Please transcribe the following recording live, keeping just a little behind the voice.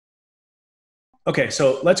Okay,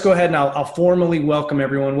 so let's go ahead and I'll formally welcome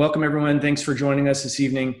everyone. Welcome everyone. Thanks for joining us this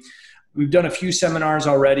evening. We've done a few seminars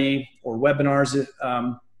already or webinars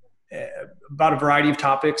about a variety of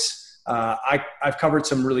topics. I've covered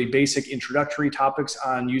some really basic introductory topics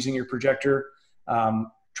on using your projector.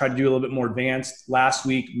 Tried to do a little bit more advanced. Last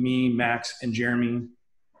week, me, Max, and Jeremy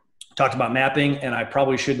talked about mapping, and I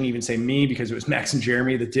probably shouldn't even say me because it was Max and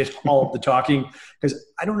Jeremy that did all of the talking because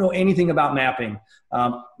I don't know anything about mapping.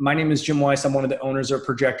 My name is Jim Weiss. I'm one of the owners of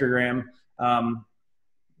Projectogram.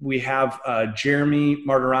 We have Jeremy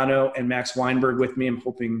Martorano and Max Weinberg with me. I'm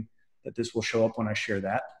hoping that this will show up when I share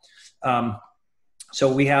that.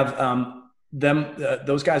 So we have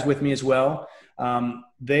those guys with me as well.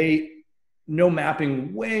 They know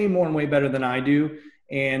mapping way more and way better than I do.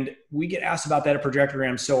 And we get asked about that at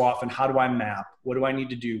Projectogram so often. How do I map? What do I need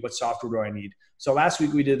to do? What software do I need? So last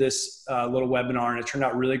week we did this little webinar and it turned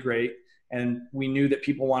out really great. And we knew that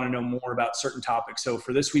people want to know more about certain topics. So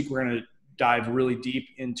for this week, we're going to dive really deep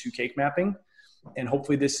into cake mapping. And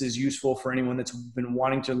hopefully this is useful for anyone that's been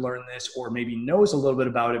wanting to learn this or maybe knows a little bit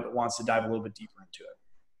about it, but wants to dive a little bit deeper into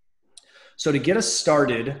it. So to get us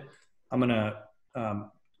started, I'm going to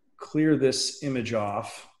clear this image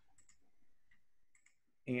off.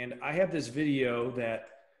 And I have this video that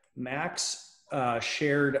Max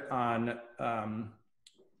shared on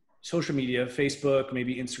social media, Facebook,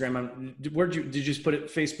 maybe Instagram. Did you just put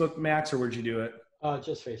it Facebook, Max, or where'd you do it?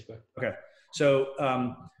 Just Facebook. Okay. So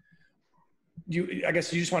I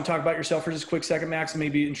guess you just want to talk about yourself for just a quick second, Max, and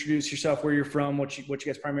maybe introduce yourself, where you're from, what you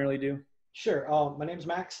guys primarily do. Sure. My name is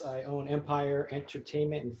Max. I own Empire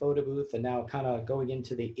Entertainment and Photo Booth, and now kind of going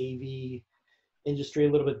into the AV industry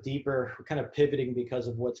a little bit deeper. We're kind of pivoting because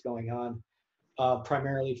of what's going on,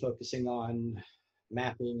 primarily focusing on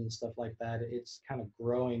mapping and stuff like that. It's kind of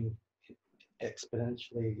growing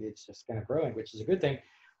exponentially. It's just kind of growing, which is a good thing.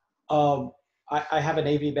 I have an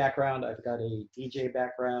AV background. I've got a DJ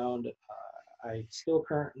background. I still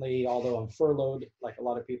currently, although I'm furloughed, like a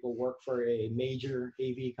lot of people, work for a major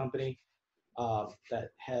AV company that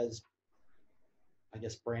has, I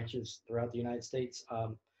guess, branches throughout the United States.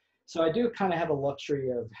 So I do kind of have a luxury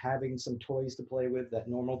of having some toys to play with that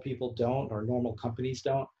normal people don't, or normal companies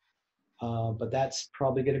don't. But that's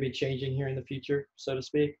probably going to be changing here in the future, so to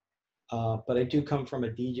speak. But I do come from a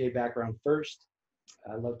DJ background first.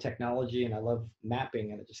 I love technology and I love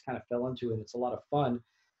mapping, and it just kind of fell into it. It's a lot of fun.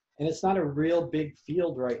 And it's not a real big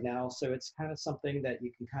field right now, so it's kind of something that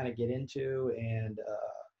you can kind of get into and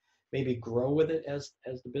maybe grow with it as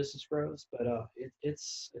the business grows. But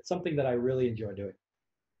it's something that I really enjoy doing.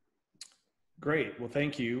 Great. Well,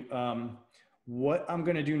 thank you. What I'm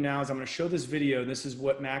going to do now is I'm going to show this video. This is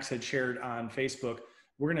what Max had shared on Facebook.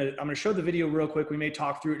 I'm going to show the video real quick. We may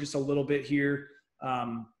talk through it just a little bit here.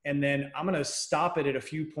 And then I'm going to stop it at a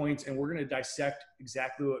few points and we're going to dissect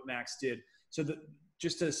exactly what Max did. So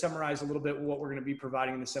just to summarize a little bit what we're going to be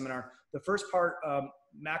providing in the seminar, the first part,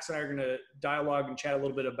 Max and I are going to dialogue and chat a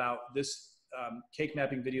little bit about this cake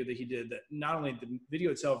mapping video that he did. That not only the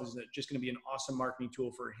video itself is just going to be an awesome marketing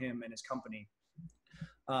tool for him and his company,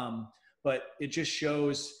 but it just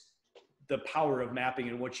shows the power of mapping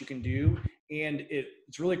and what you can do. And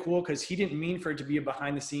it's really cool because he didn't mean for it to be a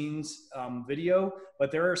behind the scenes video,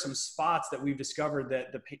 but there are some spots that we've discovered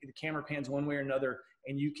that the camera pans one way or another,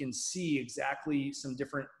 and you can see exactly some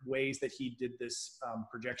different ways that he did this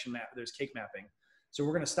projection map, there's cake mapping. So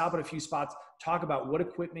we're going to stop at a few spots, talk about what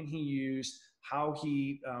equipment he used, how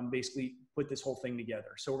he basically put this whole thing together.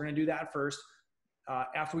 So we're going to do that first.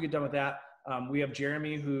 After we get done with that, we have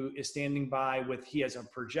Jeremy, who is standing by he has a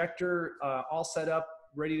projector all set up,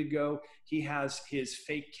 ready to go. He has his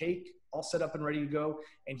fake cake all set up and ready to go.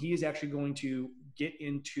 And he is actually going to get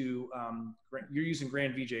into, you're using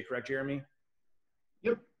GrandVJ, correct, Jeremy?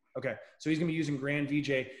 Yep. Okay, so he's gonna be using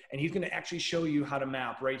GrandVJ, and he's gonna actually show you how to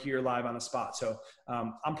map right here live on the spot. So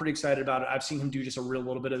I'm pretty excited about it. I've seen him do just a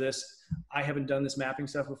little bit of this. I haven't done this mapping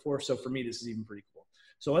stuff before, so for me, this is even pretty cool.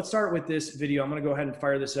 So let's start with this video. I'm gonna go ahead and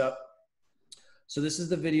fire this up. So this is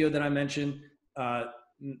the video that I mentioned.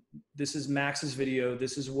 This is Max's video.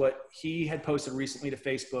 This is what he had posted recently to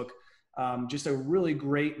Facebook. Just a really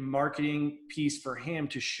great marketing piece for him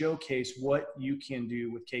to showcase what you can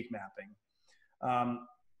do with cake mapping.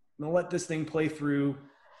 I'm gonna let this thing play through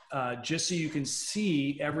just so you can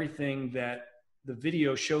see everything that the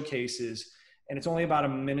video showcases. And it's only about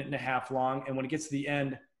 1.5 minutes long. And when it gets to the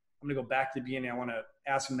end, I'm gonna go back to the beginning. I wanna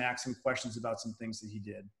ask Max some questions about some things that he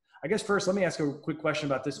did. I guess first, let me ask a quick question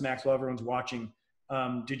about this, Max, while everyone's watching.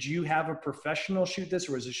 Did you have a professional shoot this,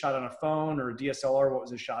 or was it shot on a phone or a DSLR? What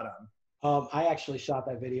was it shot on? I actually shot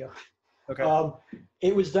that video. Okay.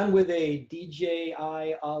 It was done with a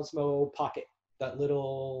DJI Osmo Pocket. that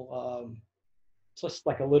little, it's just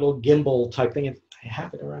like a little gimbal type thing. I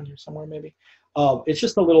have it around here somewhere maybe. It's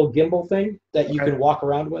just a little gimbal thing that you can walk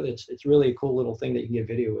around with. It's really a cool little thing that you can get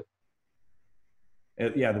video with.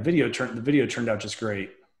 Yeah, the video turned out just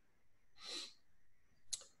great.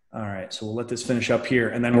 All right, so we'll let this finish up here,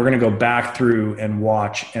 and then we're going to go back through and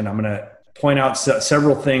watch, and I'm going to point out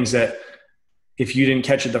several things that if you didn't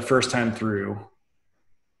catch it the first time through,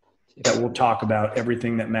 that we'll talk about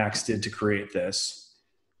everything that Max did to create this.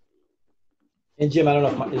 And Jim, I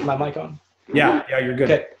don't know, is my mic on? Yeah, you're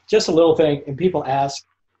good. Okay, just a little thing, and people ask,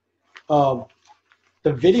 the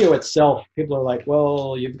video itself, people are like,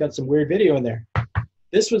 well, you've got some weird video in there.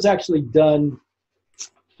 This was actually done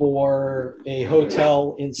for a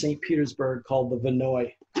hotel in St. Petersburg called the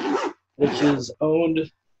Vinoy, which is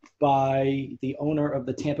owned by the owner of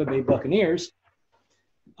the Tampa Bay Buccaneers,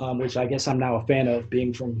 which I guess I'm now a fan of,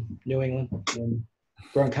 being from New England, and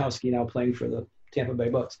Gronkowski now playing for the Tampa Bay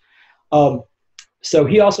Bucks. So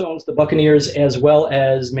he also owns the Buccaneers as well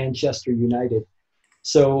as Manchester United.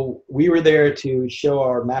 So we were there to show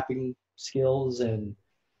our mapping skills and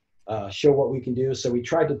show what we can do. So we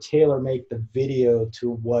tried to tailor make the video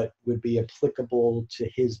to what would be applicable to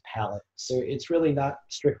his palate. So it's really not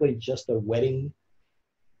strictly just a wedding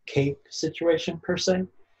cake situation per se,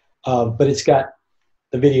 but it's got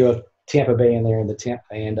the video of Tampa Bay in there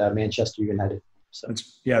and Manchester United. So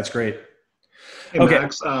it's great. Hey, okay.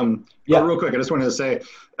 Max, real quick, I just wanted to say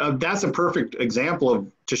that's a perfect example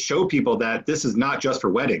to show people that this is not just for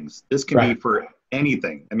weddings. This can be for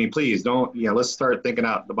anything. I mean, please don't, let's start thinking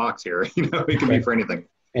out the box here. It can be for anything.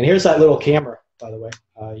 And here's that little camera, by the way,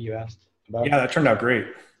 you asked about. Yeah, that turned out great.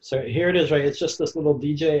 So here it is, right? It's just this little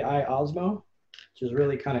DJI Osmo, which is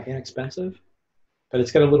really kind of inexpensive, but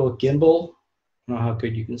it's got a little gimbal. I don't know how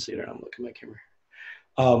good you can see it. I'm looking at my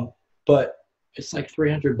camera. But it's like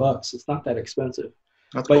 $300. It's not that expensive.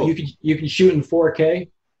 That's cool. But you can shoot in 4K,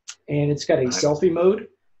 and it's got a selfie mode.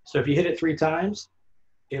 So if you hit it 3 times,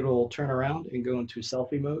 it'll turn around and go into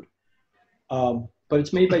selfie mode. But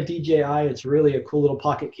it's made by DJI. It's really a cool little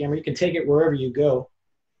pocket camera. You can take it wherever you go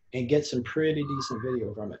and get some pretty decent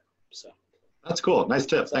video from it. So that's cool. Nice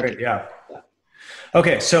tip. Thank you. Yeah.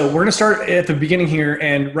 Okay, so we're going to start at the beginning here,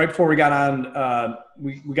 and right before we got on,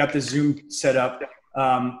 we got the Zoom set up.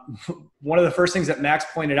 One of the first things that Max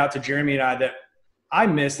pointed out to Jeremy and I that I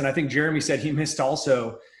missed, and I think Jeremy said he missed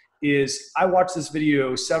also, is I watched this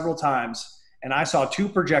video several times, and I saw 2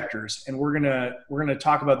 projectors, and we're gonna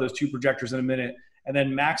talk about those 2 projectors in a minute. And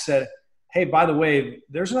then Max said, hey, by the way,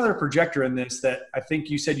 there's another projector in this that I think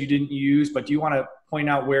you said you didn't use, but do you want to point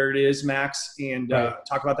out where it is, Max, and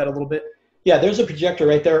talk about that a little bit? Yeah, there's a projector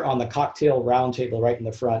right there on the cocktail round table right in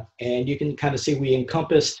the front. And you can kind of see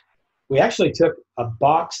we actually took a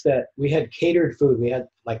box that we had catered food. We had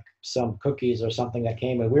like some cookies or something that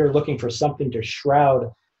came, and we were looking for something to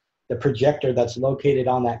shroud the projector that's located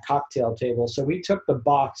on that cocktail table. So we took the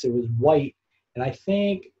box, it was white, and I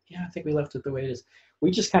think we left it the way it is. We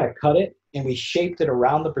just kind of cut it and we shaped it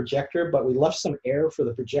around the projector, but we left some air for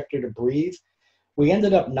the projector to breathe. We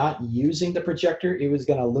ended up not using the projector. It was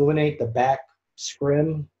going to illuminate the back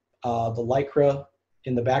scrim, the Lycra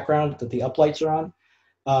in the background that the uplights are on.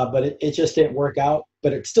 But it just didn't work out.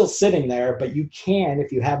 But it's still sitting there. But you can,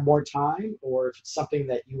 if you have more time or if it's something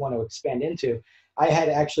that you want to expand into. I had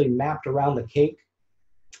actually mapped around the cake.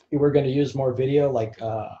 We were going to use more video, like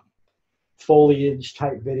foliage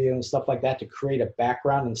type video and stuff like that, to create a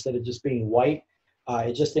background instead of just being white.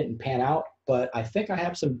 It just didn't pan out. But I think I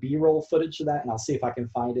have some B-roll footage of that, and I'll see if I can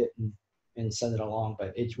find it and send it along.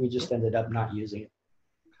 But we just ended up not using it.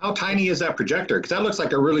 How tiny is that projector? Because that looks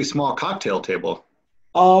like a really small cocktail table.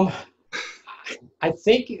 I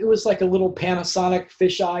think it was like a little Panasonic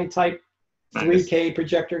fisheye type 3K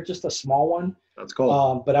projector, just a small one. That's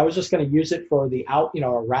cool. But I was just going to use it for the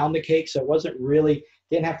around the cake. So it wasn't really,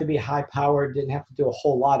 didn't have to be high powered, didn't have to do a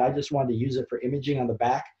whole lot. I just wanted to use it for imaging on the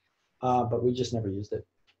back. But we just never used it.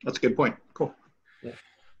 That's a good point. Cool. Yeah.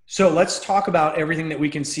 So let's talk about everything that we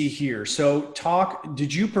can see here. So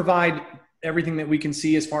did you provide everything that we can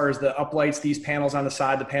see as far as the uplights, these panels on the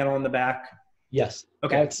side, the panel in the back? Yes.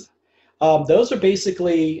 Okay. Those are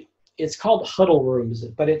basically, it's called huddle rooms,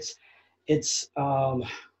 but it's kind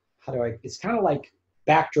of like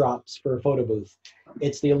backdrops for a photo booth.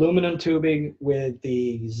 It's the aluminum tubing with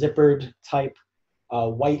the zippered type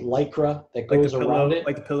white Lycra that goes around it.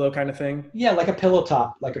 Like the pillow kind of thing? Yeah, like a pillow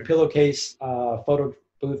top, like a pillowcase photo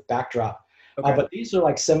booth backdrop. Okay. But these are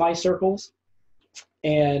like semicircles,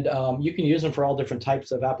 and you can use them for all different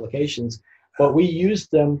types of applications. But we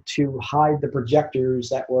used them to hide the projectors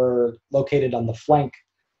that were located on the flank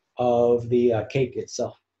of the cake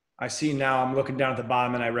itself. I see now. I'm looking down at the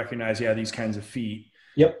bottom and I recognize, yeah, these kinds of feet.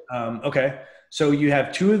 Yep. Okay. So you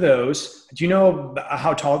have 2 of those. Do you know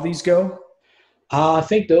how tall these go? I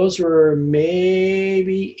think those were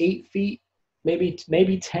maybe 8 feet,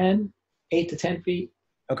 maybe 10, 8 to 10 feet.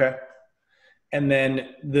 Okay. And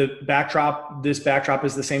then the backdrop, this backdrop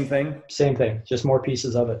is the same thing? Same thing, just more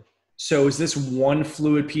pieces of it. So is this one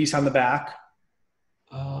fluid piece on the back?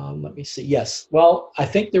 Let me see. Yes. Well, I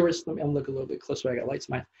think there was, let me look a little bit closer. I got lights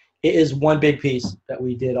in my, it is one big piece that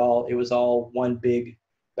we did all, it was all one big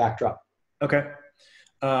backdrop. Okay.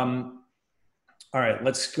 All right,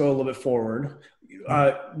 let's go a little bit forward.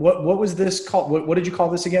 What was this called? What did you call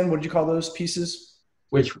this again? What did you call those pieces?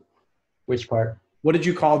 Which part? What did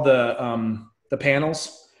you call the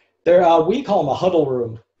panels? There, we call them a huddle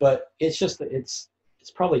room, but it's just, it's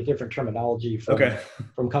probably different terminology from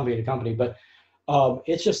company to company, but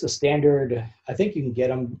it's just a standard. I think you can get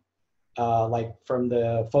them like from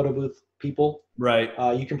the photo booth people. Right.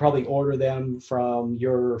 You can probably order them from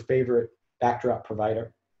your favorite backdrop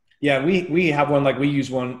provider. Yeah, we have one, like we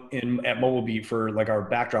use one at Mobile Beat for like our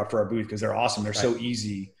backdrop for our booth because they're awesome. They're so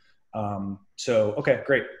easy. Okay,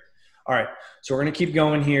 great. All right, so we're gonna keep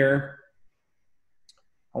going here.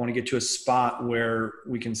 I want to get to a spot where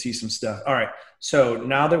we can see some stuff. All right, so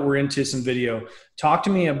now that we're into some video, talk to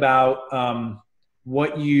me about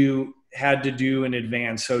what you had to do in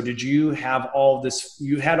advance. So did you have all this,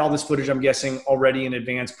 you had all this footage, I'm guessing, already in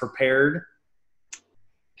advance prepared?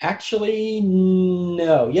 Actually,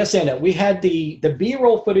 no. Yes and no. We had the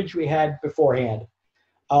B-roll footage we had beforehand,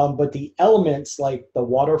 but the elements like the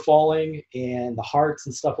water falling and the hearts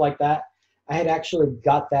and stuff like that, I had actually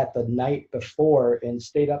got that the night before and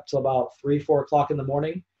stayed up till about 3, 4 o'clock in the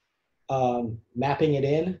morning, mapping it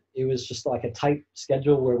in. It was just like a tight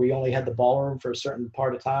schedule where we only had the ballroom for a certain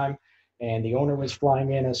part of time, and the owner was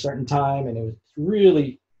flying in at a certain time, and it was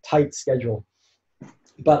really tight schedule.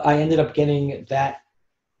 But I ended up getting that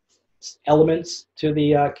elements to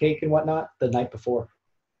the cake and whatnot the night before.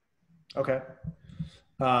 Okay.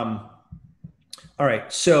 All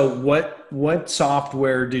right. So what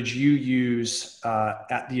software did you use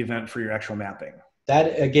at the event for your actual mapping?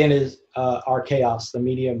 That again is Arkaos, the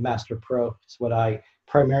Media Master Pro. Is what I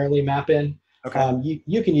primarily map in. Okay.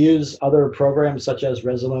 You can use other programs such as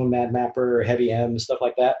Resolone, Mad Mapper, Heavy M, stuff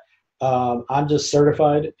like that. I'm just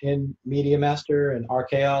certified in Media Master and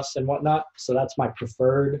Arkaos and whatnot, so that's my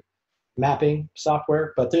preferred mapping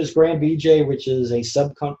software. But there's GrandVJ, which is a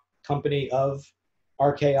sub company of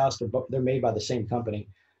Arkaos. They're made by the same company,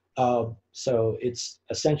 so it's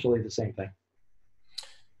essentially the same thing.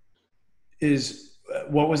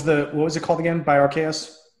 What was it called again by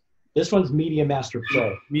Arkaos? This one's Media Master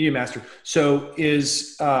Pro. Media Master. So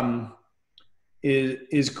is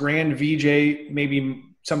GrandVJ maybe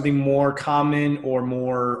something more common or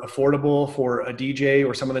more affordable for a DJ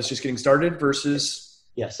or someone that's just getting started versus?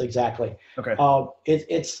 Yes, exactly. Okay.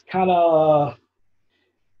 It's kind of,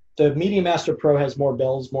 the Media Master Pro has more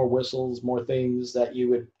bells, more whistles, more things that you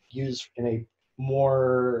would use in a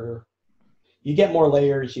more, you get more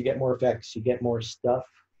layers, you get more effects, you get more stuff.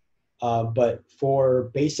 But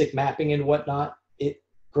for basic mapping and whatnot,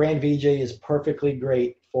 GrandVJ is perfectly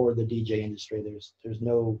great for the DJ industry. There's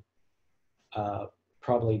no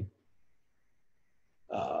probably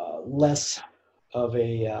less of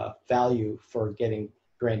a value for getting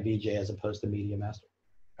GrandVJ as opposed to Media Master.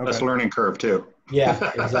 Okay. That's a learning curve too.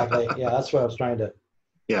 Yeah, exactly. Yeah, that's what I was trying to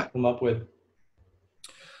come up with.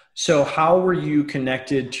 So how were you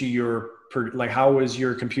connected to how was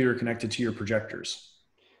your computer connected to your projectors?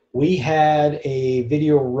 We had a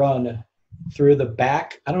video run through the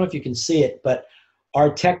back. I don't know if you can see it, but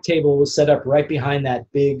our tech table was set up right behind that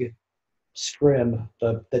big scrim,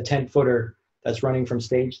 the 10-footer that's running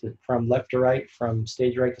from left to right, from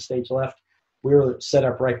stage right to stage left. We were set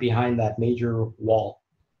up right behind that major wall.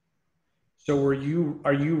 So are you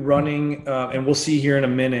running, and we'll see here in a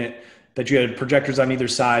minute that you had projectors on either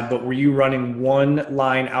side, but were you running one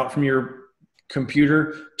line out from your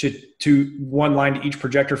computer to one line to each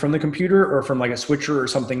projector from the computer, or from like a switcher or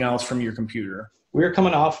something else from your computer? We were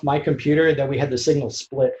coming off my computer, then we had the signal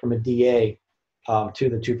split from a DA to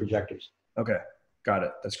the 2 projectors. Okay, got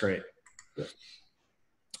it. That's great.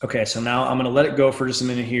 Okay, so now I'm going to let it go for just a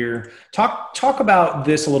minute here. Talk about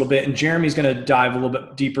this a little bit, and Jeremy's going to dive a little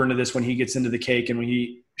bit deeper into this when he gets into the cake and when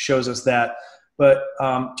he shows us that. But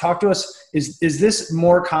talk to us, is this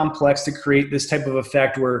more complex to create this type of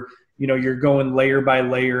effect where, you know, you're going layer by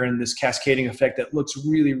layer and this cascading effect that looks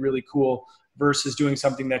really, really cool versus doing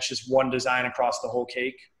something that's just one design across the whole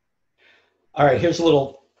cake? All right, here's a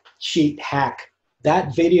little cheat hack.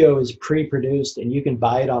 That video is pre-produced and you can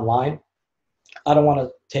buy it online. I don't want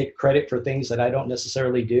to take credit for things that I don't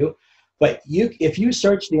necessarily do. But if you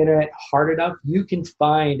search the internet hard enough, you can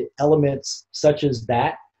find elements such as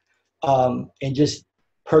that, and just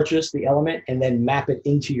purchase the element and then map it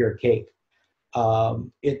into your cake.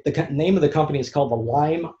 The name of the company is called the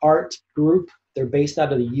Lime Art Group. They're based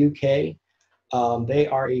out of the UK. They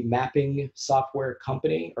are a mapping software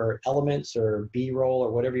company, or elements, or B-roll,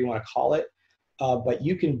 or whatever you want to call it. But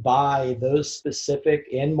you can buy those specific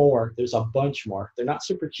and more. There's a bunch more. They're not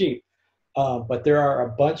super cheap, but there are a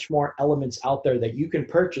bunch more elements out there that you can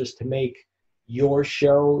purchase to make your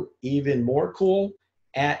show even more cool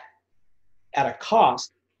at a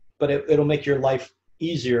cost, but it'll make your life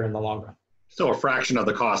easier in the long run. So a fraction of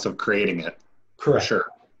the cost of creating it. Correct. For sure.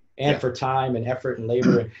 And for time and effort and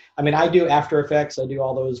labor. I mean, I do After Effects. I do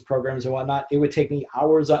all those programs and whatnot. It would take me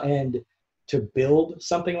hours on end to build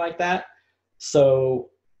something like that. So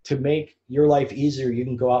to make your life easier, you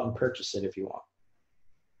can go out and purchase it if you want.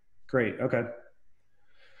 Great. Okay.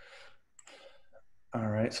 All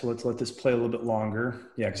right. So let's let this play a little bit longer.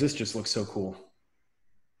 Yeah, because this just looks so cool.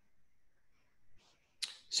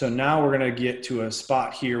 So now we're going to get to a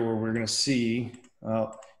spot here where we're going to see,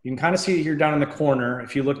 you can kind of see it here down in the corner.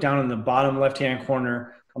 If you look down in the bottom left-hand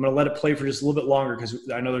corner, I'm going to let it play for just a little bit longer because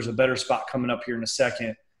I know there's a better spot coming up here in a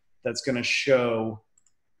second that's going to show.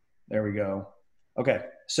 There we go. Okay.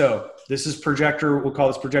 So this is projector. We'll call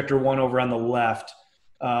this projector 1 over on the left.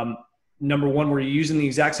 Number 1, we're using the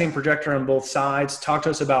exact same projector on both sides. Talk to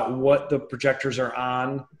us about what the projectors are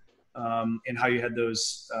on, and how you had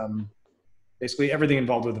those, basically everything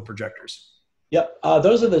involved with the projectors. Yep.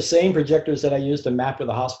 Those are the same projectors that I use to map to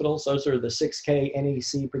the hospitals. Those are the 6K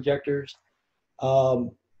NEC projectors.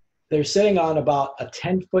 They're sitting on about a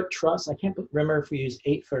 10-foot truss. I can't remember if we use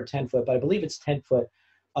 8-foot or 10-foot, but I believe it's 10-foot.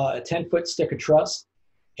 A 10-foot stick of truss.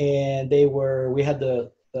 And we had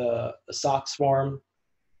the socks for them.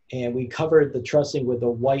 And we covered the trussing with the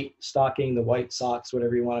white stocking, the white socks,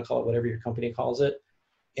 whatever you want to call it, whatever your company calls it.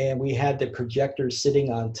 And we had the projectors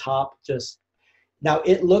sitting on top. Now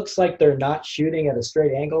it looks like they're not shooting at a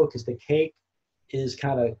straight angle because the cake is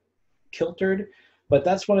kind of kiltered. But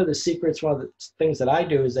that's one of the secrets, one of the things that I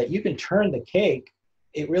do is that you can turn the cake.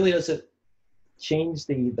 It really doesn't change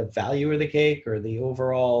the value of the cake or the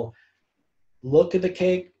overall look of the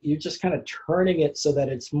cake. You're just kind of turning it so that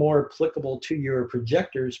it's more applicable to your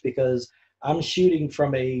projectors, because I'm shooting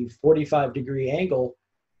from a 45-degree angle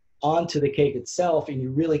onto the cake itself, and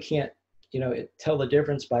you really can't, tell the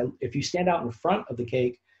difference by, if you stand out in front of the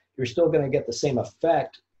cake, you're still going to get the same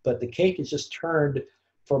effect, but the cake is just turned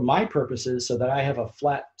for my purposes so that I have a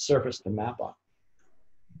flat surface to map on.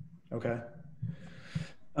 Okay.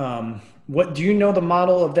 What do you know the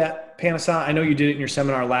model of that Panasonic? I know you did it in your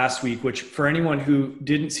seminar last week, which for anyone who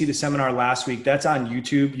didn't see the seminar last week, that's on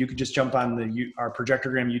YouTube. You could just jump on our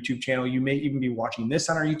Projectogram YouTube channel. You may even be watching this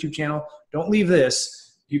on our YouTube channel. Don't leave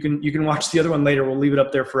this. You can watch the other one later. We'll leave it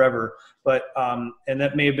up there forever. But, and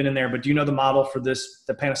that may have been in there, but do you know the model for the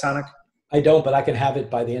Panasonic? I don't, but I can have it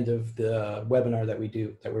by the end of the webinar that we're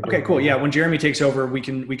doing. Okay, cool. Yeah. When Jeremy takes over, we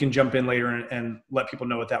can jump in later and let people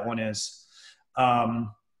know what that one is.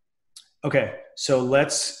 Okay, so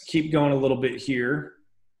let's keep going a little bit here.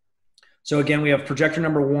 So again, we have projector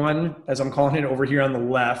number 1, as I'm calling it, over here on the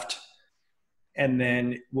left. And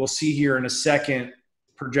then we'll see here in a second,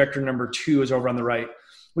 projector number 2 is over on the right.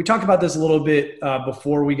 We talked about this a little bit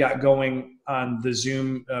before we got going on the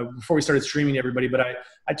Zoom, before we started streaming to everybody, but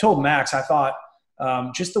I told Max, I thought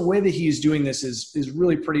just the way that he's doing this is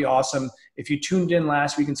really pretty awesome. If you tuned in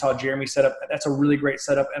last week and saw Jeremy set up, that's a really great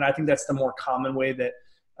setup. And I think that's the more common way that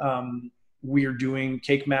we are doing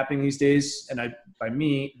cake mapping these days. And by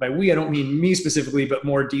we, I don't mean me specifically, but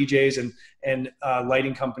more DJs and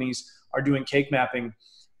lighting companies are doing cake mapping,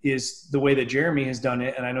 is the way that Jeremy has done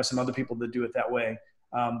it. And I know some other people that do it that way.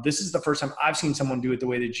 This is the first time I've seen someone do it the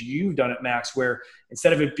way that you've done it, Max, where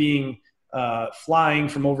instead of it being flying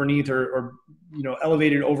from underneath or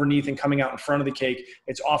elevated underneath and coming out in front of the cake,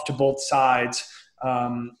 it's off to both sides.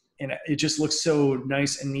 And it just looks so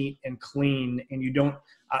nice and neat and clean. And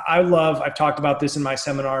I've talked about this in my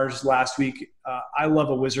seminars last week. I love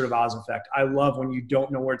a Wizard of Oz effect. I love when you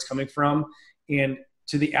don't know where it's coming from. And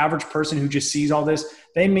to the average person who just sees all this,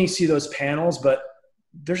 they may see those panels, but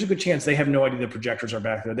there's a good chance they have no idea the projectors are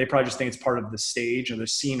back there. They probably just think it's part of the stage or the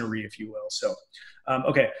scenery, if you will. So,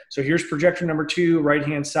 okay. So here's projector number 2,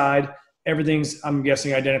 right-hand side. Everything's, I'm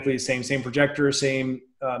guessing, identically the same projector, same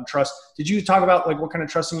truss. Did you talk about what kind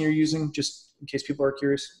of trussing you're using, just in case people are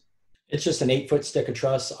curious? It's just an 8-foot stick of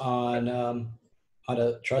truss on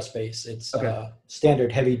a truss base. It's okay.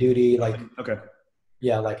 Standard heavy duty, okay.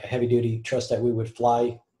 Yeah, like a heavy duty truss that we would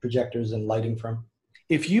fly projectors and lighting from.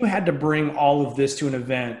 If you had to bring all of this to an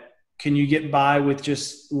event, can you get by with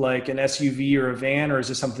just like an SUV or a van, or is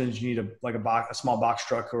this something that you need a small box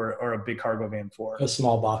truck or a big cargo van for? A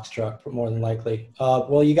small box truck, more than likely.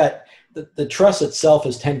 Well, you got the truss itself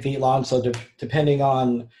is 10 feet long. So depending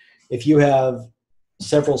on if you have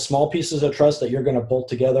several small pieces of truss that you're going to bolt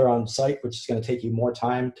together on site, which is going to take you more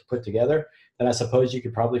time to put together, then I suppose you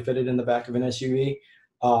could probably fit it in the back of an SUV.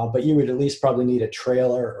 But you would at least probably need a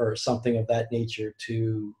trailer or something of that nature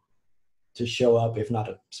to show up, if not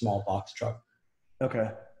a small box truck. Okay.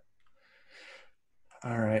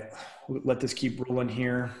 All right. Let this keep rolling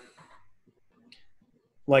here.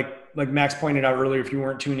 Like Max pointed out earlier, if you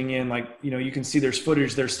weren't tuning in, you can see there's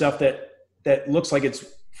footage, there's stuff that looks like it's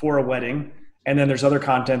for a wedding. And then there's other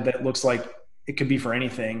content that looks like it could be for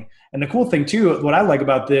anything. And the cool thing too, what I like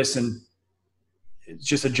about this, and it's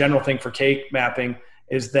just a general thing for cake mapping,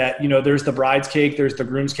 is that, there's the bride's cake, there's the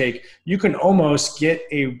groom's cake. You can almost get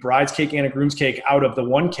a bride's cake and a groom's cake out of the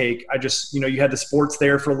one cake. You had the sports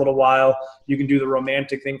there for a little while. You can do the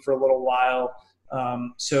romantic thing for a little while.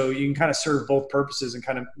 So you can kind of serve both purposes and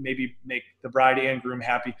kind of maybe make the bride and groom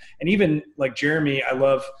happy. And even like Jeremy, I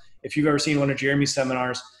love, if you've ever seen one of Jeremy's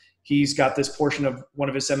seminars, he's got this portion of one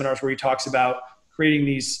of his seminars where he talks about creating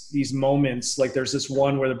these moments. Like there's this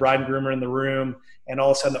one where the bride and groom are in the room, and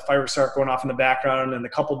all of a sudden the fireworks start going off in the background, and the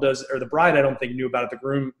couple does, or the bride, I don't think knew about it. The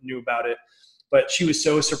groom knew about it, but she was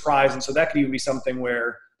so surprised. And so that could even be something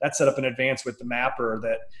where that's set up in advance with the mapper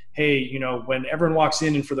that, hey, when everyone walks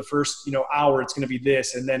in and for the first, hour, it's going to be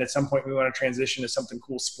this. And then at some point we want to transition to something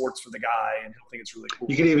cool sports for the guy. And he'll think it's really cool.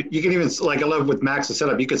 You can even like, I love with Max's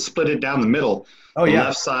setup, you could split it down the middle. Oh, the yeah.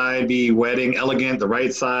 left side be wedding elegant. The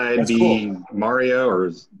right side that's be cool. Mario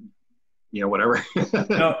or, whatever.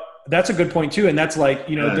 No, that's a good point too. And that's like,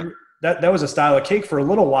 that was a style of cake for a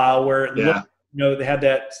little while where it looked, they had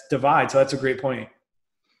that divide. So that's a great point.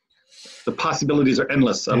 The possibilities are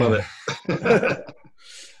endless. I love it.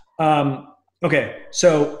 Okay.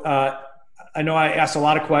 So I know I asked a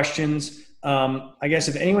lot of questions. I guess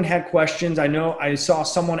if anyone had questions, I know I saw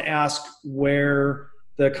someone ask where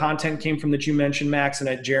the content came from that you mentioned, Max,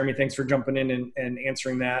 and Jeremy, thanks for jumping in and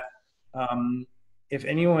answering that. If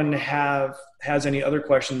anyone has any other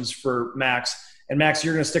questions for Max, and Max,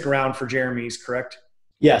 you're going to stick around for Jeremy's, correct?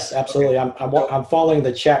 Yes, absolutely. Okay. I'm following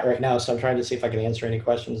the chat right now, so I'm trying to see if I can answer any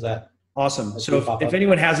questions that. Awesome. So if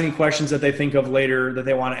anyone has any questions that they think of later that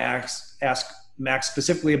they want to ask Max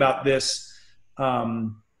specifically about this,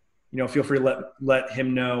 feel free to let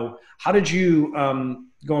him know. How did you,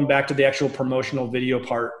 going back to the actual promotional video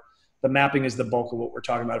part, the mapping is the bulk of what we're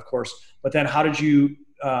talking about, of course, but then how did you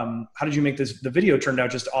make this? The video turned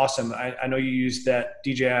out just awesome. I know you used that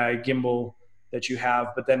DJI gimbal that you have,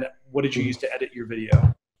 but then what did you use to edit your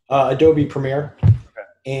video? Adobe Premiere. Okay.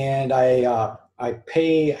 And I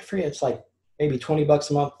pay, I forget, it's like maybe $20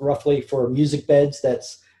 a month roughly for music beds.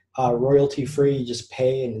 That's royalty free. You just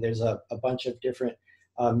pay, and there's a bunch of different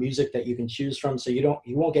music that you can choose from. So you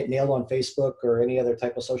won't get nailed on Facebook or any other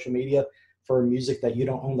type of social media for music that you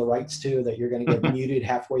don't own the rights to, that you're going to get muted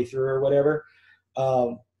halfway through or whatever.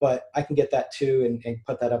 But I can get that too and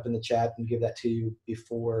put that up in the chat and give that to you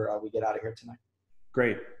before we get out of here tonight.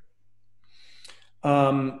 Great.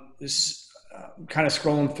 Kind of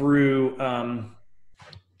scrolling through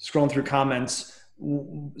comments,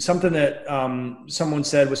 something that someone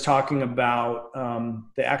said was talking about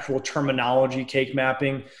the actual terminology cake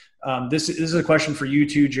mapping. This is a question for you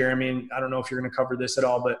too, Jeremy, and I don't know if you're going to cover this at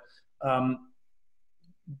all, but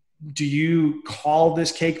do you call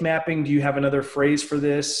this cake mapping? Do you have another phrase for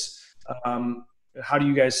this? How do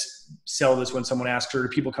you guys sell this when someone asks, or do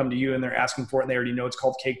people come to you and they're asking for it and they already know it's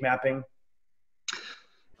called cake mapping?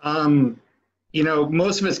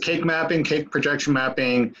 Most of it's cake mapping, cake projection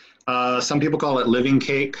mapping. Some people call it living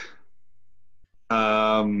cake.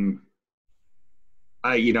 I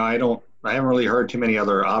haven't really heard too many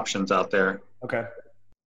other options out there. Okay.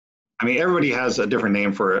 I mean, everybody has a different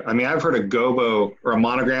name for it. I mean, I've heard a gobo or a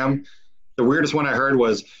monogram. The weirdest one I heard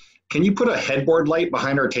was, can you put a headboard light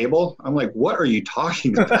behind our table? I'm like, what are you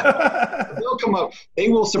talking about? They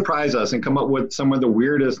will surprise us and come up with some of the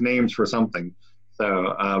weirdest names for something.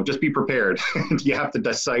 So just be prepared. You have to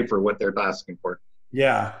decipher what they're asking for.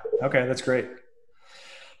 Yeah. Okay. That's great.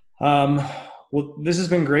 Well, this has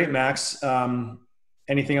been great, Max.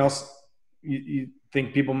 Anything else you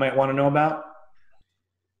think people might want to know about?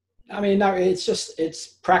 I mean, no, it's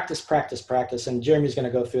practice. And Jeremy's going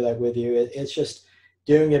to go through that with you. It's just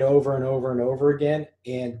doing it over and over and over again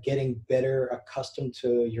and getting better accustomed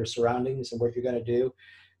to your surroundings and what you're going to do.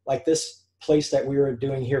 Like this place that we were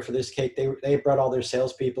doing here for this cake, they brought all their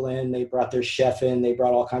salespeople in, they brought their chef in, they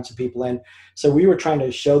brought all kinds of people in. So we were trying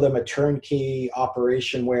to show them a turnkey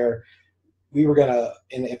operation where we were gonna,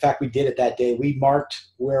 and in fact we did it that day. We marked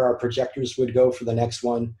where our projectors would go for the next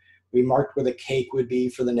one. We marked where the cake would be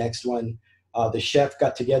for the next one. The chef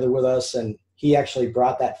got together with us, and he actually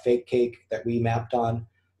brought that fake cake that we mapped on.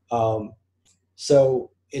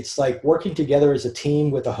 So it's like working together as a team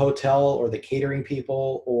with the hotel or the catering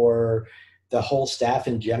people or the whole staff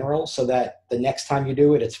in general, so that the next time you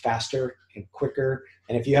do it, it's faster and quicker.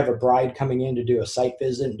 And if you have a bride coming in to do a site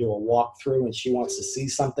visit and do a walkthrough and she wants to see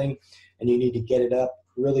something and you need to get it up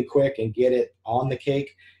really quick and get it on the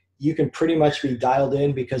cake, you can pretty much be dialed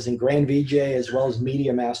in, because in GrandVJ as well as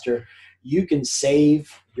Media Master, you can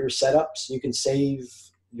save your setups, you can save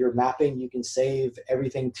your mapping, you can save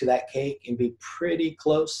everything to that cake and be pretty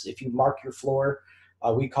close. If you mark your floor,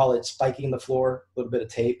 we call it spiking the floor, a little bit of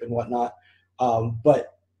tape and whatnot.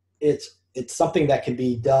 But it's something that can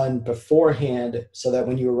be done beforehand, so that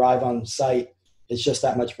when you arrive on site, it's just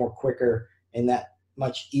that much more quicker and that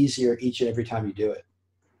much easier each and every time you do it.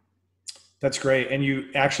 That's great. And you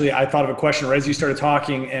actually, I thought of a question right as you started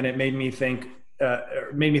talking, and it made me think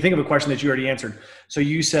of a question that you already answered. So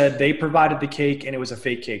you said they provided the cake and it was a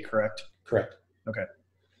fake cake, correct? Correct. Okay.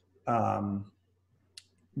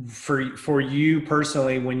 For you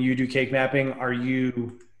personally, when you do cake mapping,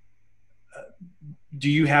 do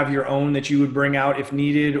you have your own that you would bring out if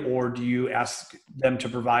needed, or do you ask them to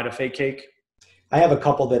provide a fake cake? I have a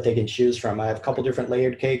couple that they can choose from. I have a couple different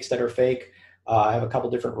layered cakes that are fake. I have a couple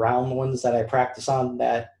different round ones that I practice on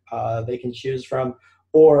that they can choose from,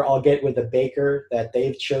 or I'll get with the baker that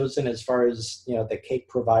they've chosen as far as, the cake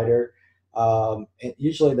provider. And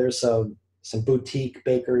usually there's some boutique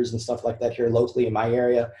bakers and stuff like that here locally in my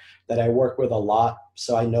area that I work with a lot.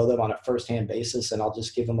 So I know them on a firsthand basis, and I'll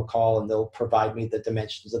just give them a call and they'll provide me the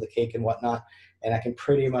dimensions of the cake and whatnot. And I can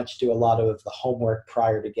pretty much do a lot of the homework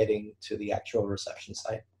prior to getting to the actual reception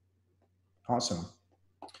site. Awesome.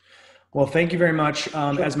 Well, thank you very much.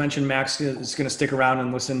 Sure. As mentioned, Max is going to stick around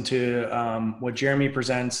and listen to what Jeremy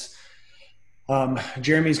presents.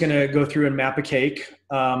 Jeremy's going to go through and map a cake.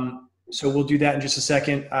 So we'll do that in just a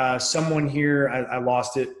second. Someone here, I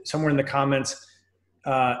lost it, somewhere in the comments.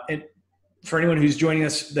 And for anyone who's joining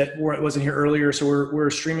us that wasn't here earlier, so we're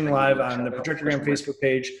streaming live on the Projectogram Facebook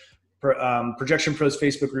page, Projection Pros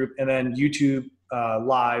Facebook group, and then YouTube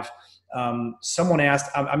live. Someone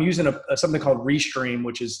asked, I'm using something called Restream,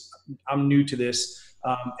 which is, I'm new to this,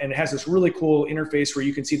 and it has this really cool interface where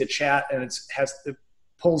you can see the chat, and it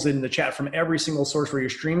pulls in the chat from every single source where you're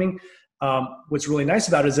streaming. What's really nice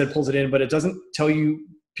about it is that it pulls it in, but it doesn't tell you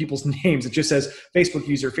people's names. It just says Facebook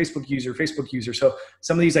user, Facebook user, Facebook user. So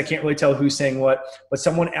some of these I can't really tell who's saying what, but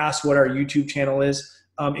someone asked what our YouTube channel is.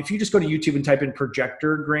 If you just go to YouTube and type in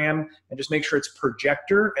Projectorgram and just make sure it's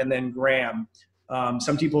Projector and then Gram.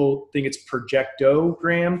 Some people think it's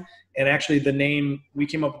Projectogram, and actually we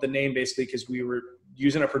came up with the name basically because we were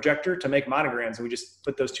using a projector to make monograms, and we just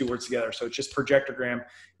put those two words together. So it's just Projectogram.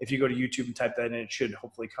 If you go to YouTube and type that in, it should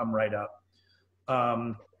hopefully come right up.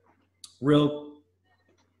 Real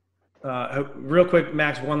quick,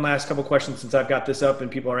 Max, one last couple questions since I've got this up and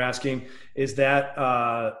people are asking, is that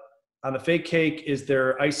on the fake cake, is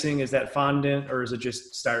there icing? Is that fondant, or is it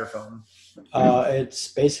just styrofoam? It's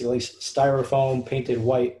basically styrofoam painted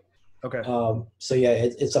white. Okay. So yeah,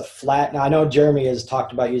 it's a flat. Now I know Jeremy has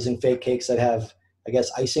talked about using fake cakes that have, I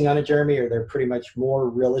guess, icing on it, Jeremy, or they're pretty much more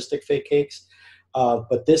realistic fake cakes.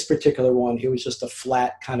 But this particular one, it was just a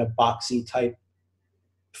flat kind of boxy type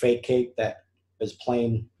fake cake that is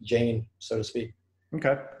plain Jane, so to speak.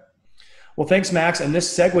 Okay. Well, thanks, Max. And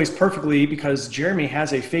this segues perfectly because Jeremy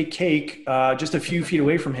has a fake cake just a few feet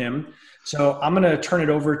away from him. So I'm going to turn it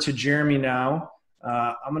over to Jeremy now.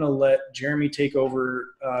 I'm going to let Jeremy take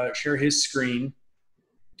over, share his screen.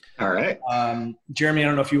 All right. Jeremy, I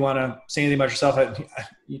don't know if you want to say anything about yourself.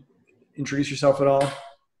 Introduce yourself at all.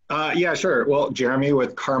 Yeah, sure. Well, Jeremy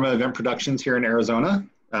with Karma Event Productions here in Arizona.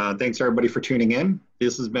 Thanks everybody for tuning in.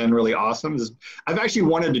 This has been really awesome. I've actually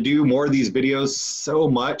wanted to do more of these videos so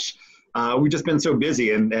much. We've just been so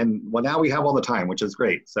busy, and well, now we have all the time, which is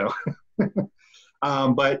great. So,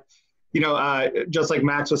 but just like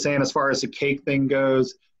Max was saying, as far as the cake thing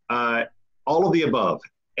goes, all of the above,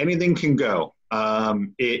 anything can go.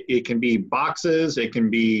 It can be boxes, it can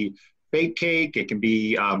be fake cake, it can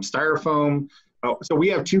be styrofoam. So we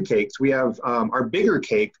have two cakes. We have our bigger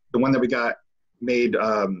cake, the one that we got made,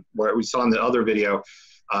 what we saw in the other video,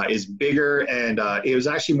 is bigger, and it was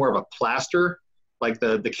actually more of a plaster, like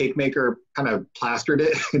the cake maker kind of plastered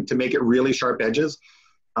it to make it really sharp edges.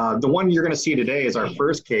 The one you're going to see today is our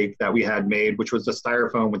first cake that we had made, which was the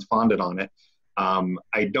styrofoam with fondant on it.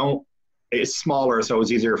 It's smaller, so it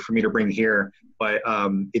was easier for me to bring here, but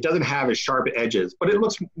it doesn't have as sharp edges, but it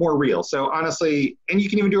looks more real. So honestly, and you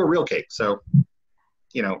can even do a real cake. So,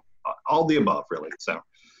 you know, all the above really. So,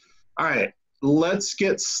 all right, let's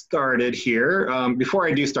get started here. Before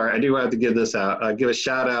I do start, I do have to give this out, give a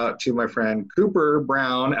shout out to my friend Cooper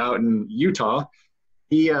Brown out in Utah.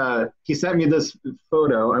 He sent me this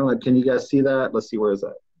photo. I don't know, can you guys see that? Let's see, where is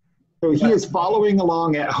that? So he is following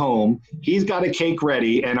along at home. He's got a cake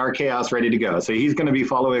ready and Arkaos ready to go. So he's going to be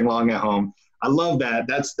following along at home. I love that.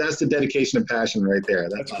 That's the dedication and passion right there.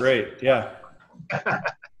 That's great. Yeah.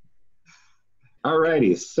 All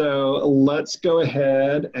righty. So let's go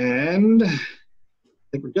ahead and I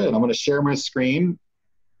think we're good. I'm going to share my screen.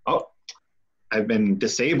 Oh, I've been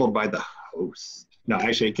disabled by the host. No,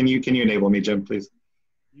 actually, can you enable me, Jim, please?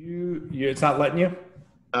 It's not letting you?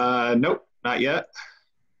 Nope, not yet.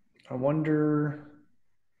 I wonder,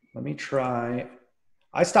 let me try.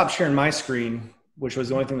 I stopped sharing my screen, which was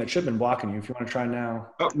the only thing that should have been blocking you. If you want to try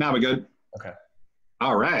now. Oh, now we're good. Okay.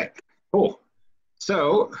 All right, cool.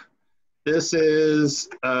 So this is,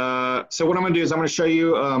 so what I'm gonna do is I'm gonna show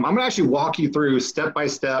you, I'm gonna actually walk you through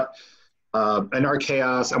step-by-step in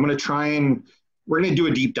Arkaos. I'm gonna try and, we're gonna do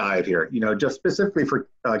a deep dive here, you know, just specifically for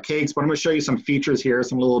cakes, but I'm gonna show you some features here,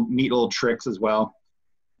 some neat little tricks as well.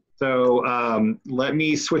 So let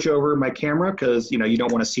me switch over my camera because, you know, you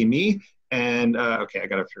don't want to see me. And okay, I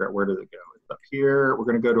got to figure out where does it go. It's up here. We're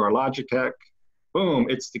going to go to our Logitech. Boom,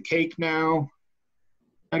 it's the cake now.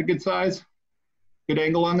 Got a good size? Good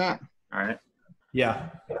angle on that? All right. Yeah.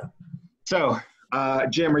 So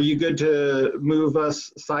Jim, are you good to move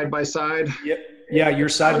us side by side? Yep. Yeah, you're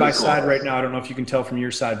side by side right now. I don't know if you can tell from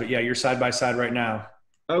your side, but yeah, you're side by side right now.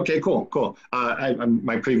 Okay, cool, cool.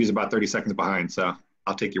 My preview's about 30 seconds behind, so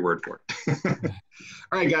I'll take your word for it.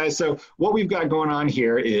 All right, guys, so what we've got going on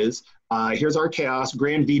here is, here's Arkaos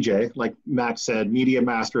GrandVJ. Like Max said, Media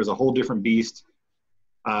Master is a whole different beast,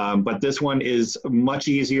 but this one is much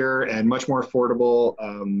easier and much more affordable,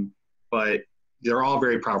 but they're all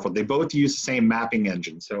very powerful. They both use the same mapping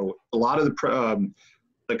engine. So a lot of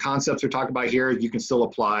the concepts we're talking about here, you can still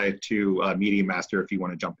apply to Media Master if you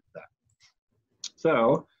want to jump into that.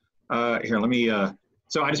 So here, let me,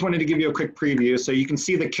 so I just wanted to give you a quick preview. So you can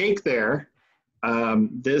see the cake there.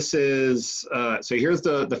 This is, so here's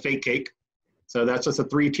the fake cake. So that's just a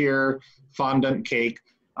 3-tier fondant cake.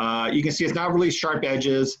 You can see it's not really sharp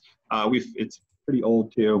edges. It's pretty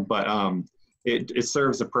old too, but it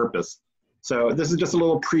serves a purpose. So this is just a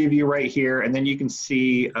little preview right here. And then you can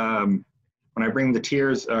see when I bring the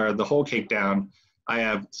tiers, the whole cake down, I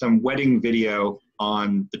have some wedding video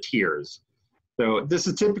on the tiers. So this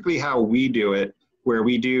is typically how we do it, where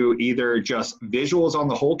we do either just visuals on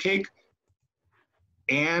the whole cake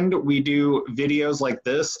and we do videos like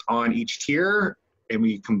this on each tier and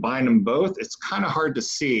we combine them both. It's kind of hard to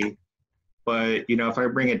see, but you know, if I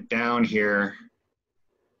bring it down here,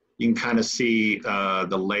 you can kind of see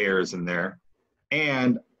the layers in there.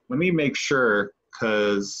 And let me make sure,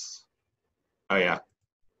 because, oh yeah,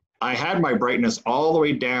 I had my brightness all the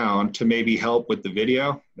way down to maybe help with the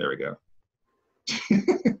video. There we go.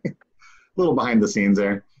 A little behind the scenes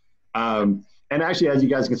there. And actually, as you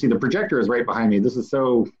guys can see, the projector is right behind me. This is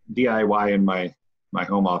so DIY in my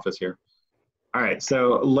home office here. All right,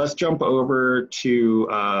 so let's jump over to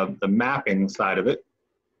the mapping side of it.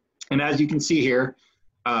 And as you can see here,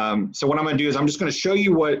 so what I'm gonna do is I'm just gonna show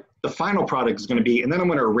you what the final product is gonna be, and then I'm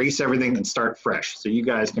gonna erase everything and start fresh. So you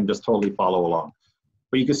guys can just totally follow along.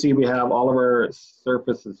 But you can see we have all of our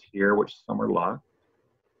surfaces here, which some are locked.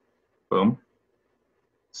 Boom.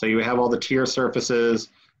 So you have all the tier surfaces,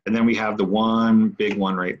 and then we have the one big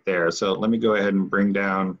one right there. So let me go ahead and bring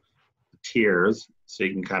down the tiers so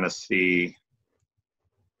you can kind of see,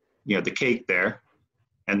 you know, the cake there.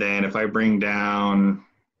 And then if I bring down,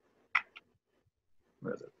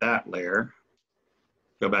 where is it, that layer,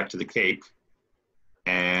 go back to the cake,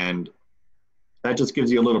 and that just gives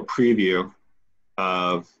you a little preview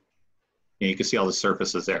of, you can see all the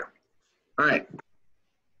surfaces there. All right,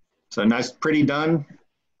 so nice, pretty done.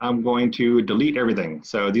 I'm going to delete everything.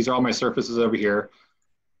 So these are all my surfaces over here.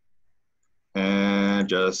 And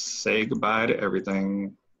just say goodbye to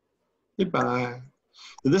everything. Goodbye.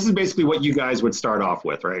 So this is basically what you guys would start off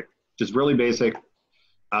with, right? Just really basic.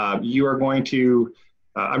 You are going to,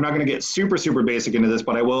 I'm not going to get super, super basic into this,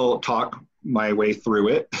 but I will talk my way through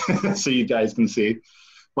it so you guys can see.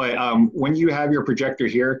 But when you have your projector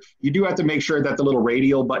here, you do have to make sure that the little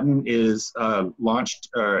radial button is launched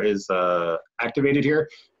or is activated here.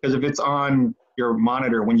 Because if it's on your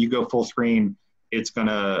monitor, when you go full screen, it's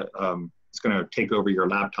gonna take over your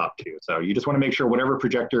laptop too. So you just want to make sure whatever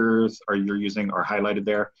projectors you're using are highlighted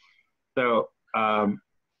there. So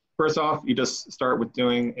first off, you just start with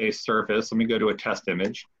doing a surface. Let me go to a test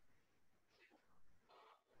image.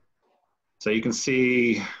 So you can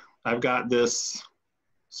see I've got this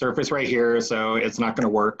surface right here, so it's not going to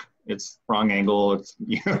work. It's wrong angle. It's,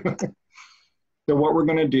 you know. So what we're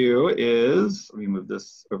going to do is, let me move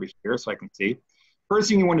this over here so I can see. First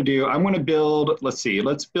thing you want to do, I'm going to build,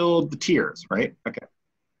 let's build the tiers, right? Okay.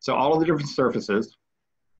 So all of the different surfaces.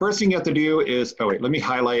 First thing you have to do is, oh wait, let me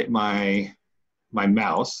highlight my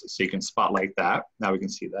mouse so you can spotlight that. Now we can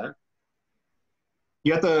see that.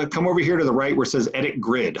 You have to come over here to the right where it says Edit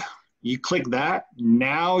Grid. You click that.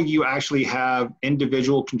 Now you actually have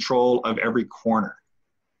individual control of every corner.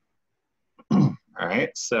 All right,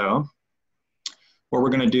 so what we're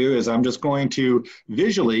going to do is I'm just going to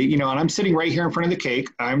visually, you know, and I'm sitting right here in front of the cake.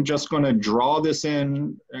 I'm just going to draw this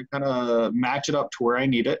in and kind of match it up to where I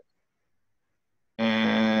need it.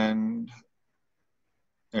 And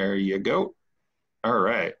there you go. All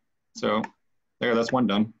right, so there, that's one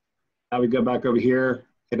done. Now we go back over here,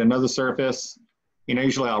 hit another surface. You know,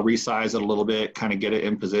 usually I'll resize it a little bit, kind of get it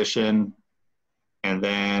in position. And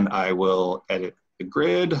then I will edit the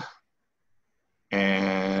grid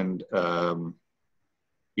and,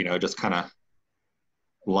 you know, just kind of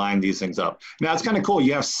line these things up. Now it's kind of cool.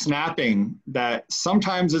 You have snapping that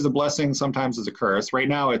sometimes is a blessing, sometimes is a curse. Right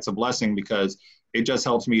now it's a blessing because it just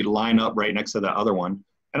helps me line up right next to that other one.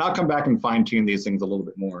 And I'll come back and fine tune these things a little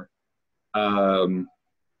bit more.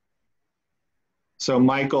 So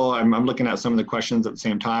Michael, I'm looking at some of the questions at the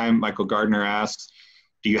same time. Michael Gardner asks,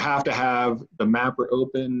 do you have to have the mapper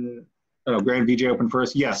open, GrandVJ open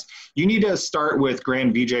first? Yes, you need to start with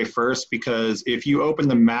GrandVJ first because if you open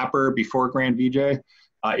the mapper before GrandVJ,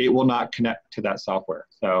 it will not connect to that software.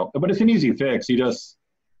 So, but it's an easy fix. You just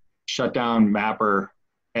shut down mapper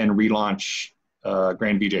and relaunch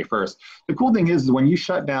GrandVJ first. The cool thing is when you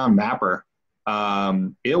shut down mapper,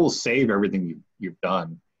 it will save everything you've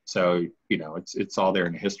done. So, you know, it's all there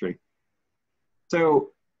in the history. So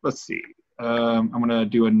let's see. I'm going to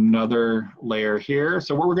do another layer here.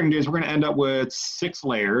 So what we're going to do is we're going to end up with 6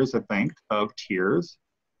 layers, I think, of tiers.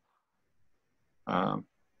 There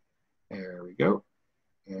we go.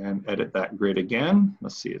 And edit that grid again.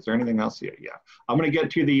 Let's see, is there anything else here? Yeah. I'm going to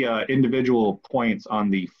get to the individual points on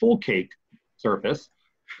the full cake surface.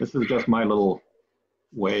 This is just my little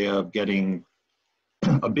way of getting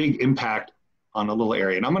a big impact on a little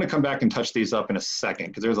area. And I'm going to come back and touch these up in a second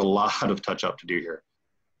because there's a lot of touch up to do here.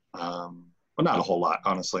 Well, not a whole lot,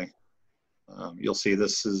 honestly. You'll see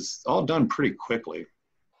this is all done pretty quickly.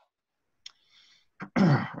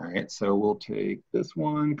 All right, so we'll take this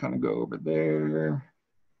one, kind of go over there.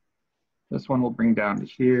 This one we'll bring down to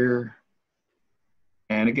here.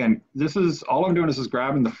 And again, this is, all I'm doing is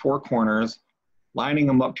grabbing the 4 corners, lining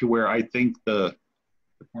them up to where I think the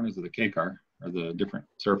corners of the cake are, or the different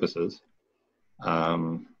surfaces.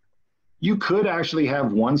 You could actually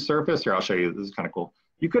have one surface, here I'll show you, this is kind of cool.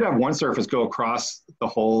 You could have one surface go across the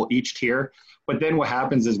whole, each tier, but then what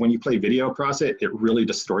happens is when you play video across it, it really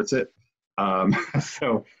distorts it.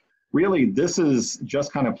 So really this is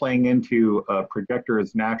just kind of playing into a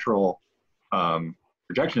projector's natural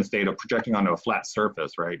projection state of projecting onto a flat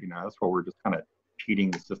surface, right? You know, that's where we're just kind of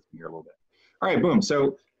cheating the system here a little bit. All right, boom.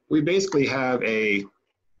 So we basically have a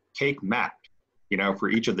cake map, you know, for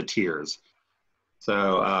each of the tiers.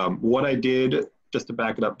 So what I did, just to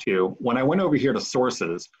back it up too, when I went over here to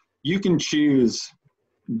sources, you can choose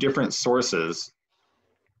different sources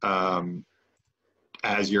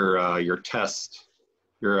as your test,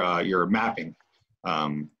 your mapping,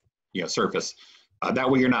 you know, surface. That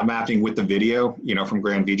way you're not mapping with the video, you know, from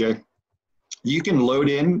GrandVJ. You can load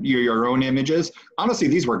in your own images. Honestly,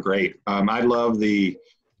 these were great. I love the,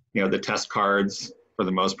 you know, the test cards for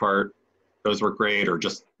the most part. Those were great, or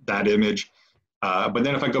just that image. But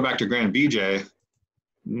then if I go back to GrandVJ,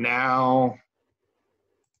 now,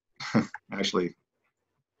 actually,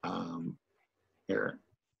 here,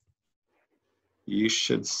 you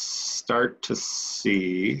should start to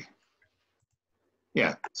see,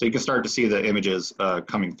 yeah, so you can start to see the images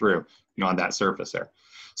coming through, you know, on that surface there.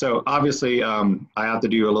 So obviously, I have to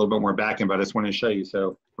do a little bit more backend, but I just wanted to show you.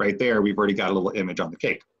 So right there, we've already got a little image on the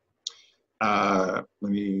cake. Let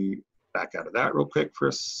me back out of that real quick for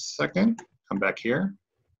a second. Come back here.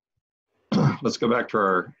 Let's go back to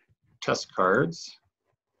our test cards.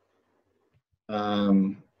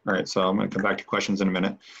 All right, so I'm going to come back to questions in a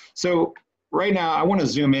minute. So right now, I want to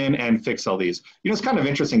zoom in and fix all these. You know, it's kind of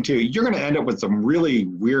interesting too. You're going to end up with some really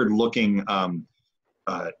weird looking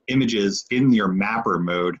images in your mapper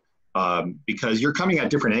mode because you're coming at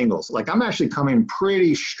different angles. Like I'm actually coming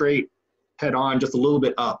pretty straight head on, just a little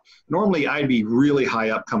bit up. Normally I'd be really high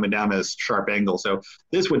up coming down at a sharp angle. So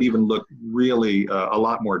this would even look really a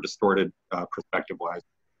lot more distorted perspective wise.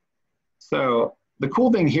 So the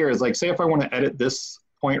cool thing here is like, say if I want to edit this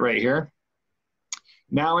point right here,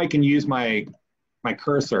 now I can use my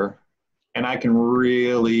cursor and I can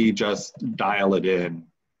really just dial it in.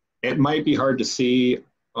 It might be hard to see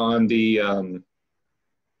on the,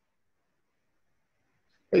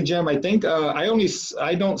 hey Jim, I think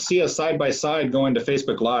I don't see a side-by-side going to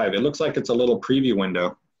Facebook Live. It looks like it's a little preview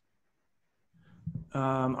window.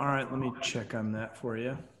 All right, let me check on that for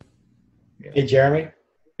you. Hey, Jeremy.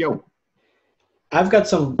 Yo. I've got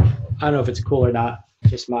some, I don't know if it's cool or not,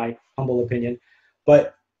 just my humble opinion,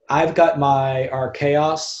 but I've got my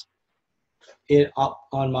Arkaos up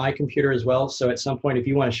on my computer as well. So at some point, if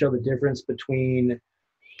you want to show the difference between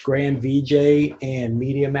GrandVJ and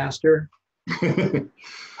Media Master,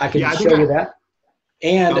 I can show you that.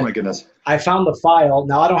 And oh my goodness, I found the file.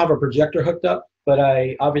 Now I don't have a projector hooked up, but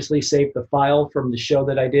I obviously saved the file from the show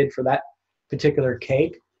that I did for that particular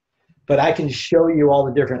cake. But I can show you all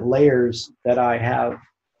the different layers that I have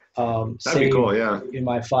that'd be cool, yeah, in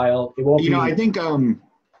my file. It won't. You know, I think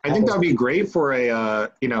that'd be great for a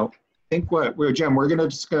you know. I think Jim, we're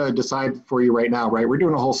just gonna decide for you right now, right? We're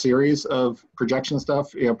doing a whole series of projection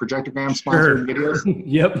stuff, you know, Projectogram sponsored videos.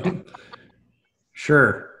 Yep.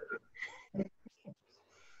 Sure.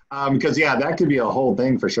 Because yeah, that could be a whole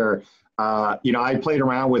thing for sure. You know, I played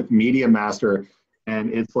around with Media Master,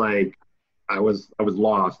 and it's like I was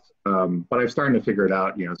lost, but I'm starting to figure it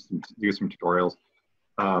out. You know, do some tutorials.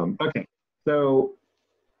 Okay, so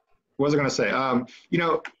what was I gonna say? You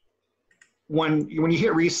know, when you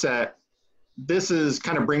hit reset, this is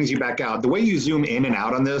kind of brings you back out. The way you zoom in and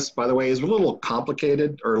out on this, by the way, is a little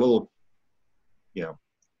complicated or a little, you know,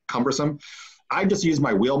 cumbersome. I just use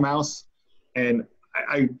my wheel mouse, and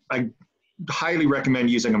I highly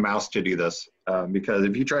recommend using a mouse to do this because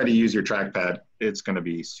if you try to use your trackpad, it's going to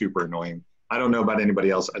be super annoying. I don't know about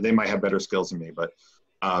anybody else. They might have better skills than me, but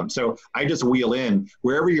so I just wheel in.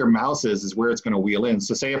 Wherever your mouse is where it's going to wheel in.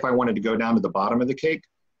 So say if I wanted to go down to the bottom of the cake,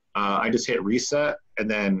 I just hit reset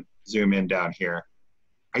and then zoom in down here.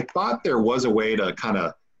 I thought there was a way to kind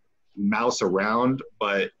of mouse around,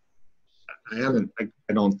 but I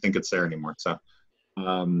don't think it's there anymore. So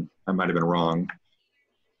I might have been wrong.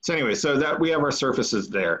 So anyway, so that we have our surfaces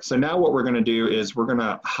there. So now what we're going to do is we're going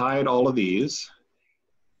to hide all of these,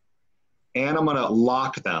 and I'm going to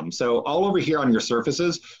lock them. So all over here on your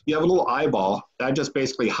surfaces, you have a little eyeball that just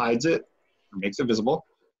basically hides it, or makes it visible.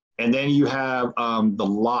 And then you have the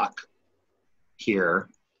lock here.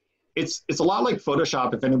 It's a lot like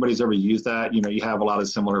Photoshop. If anybody's ever used that, you know, you have a lot of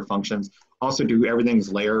similar functions. Also do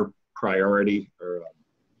everything's layer priority, or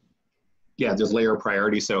yeah, there's layer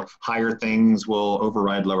priority. So higher things will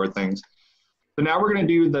override lower things. So now we're going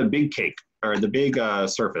to do the big cake, or the big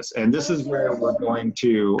surface. And this is where we're going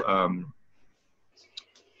to,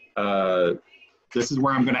 this is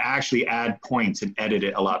where I'm going to actually add points and edit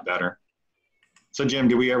it a lot better. So Jim,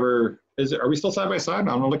 do we ever, are we still side by side?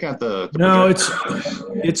 I'm looking at the no,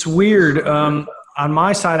 it's weird. On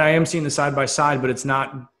my side, I am seeing the side by side, but it's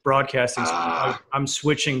not broadcasting. So I'm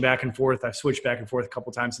switching back and forth. I've switched back and forth a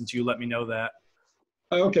couple times since you let me know that.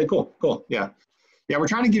 Okay, cool. Yeah. Yeah, we're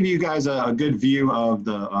trying to give you guys a good view of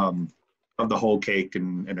the whole cake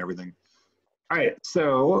and everything. All right,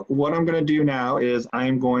 so what I'm gonna do now is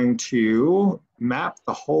I'm going to map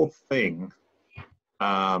the whole thing.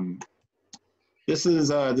 This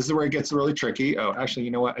is where it gets really tricky. Oh, actually,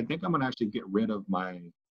 you know what? I think I'm gonna actually get rid of my,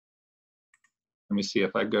 let me see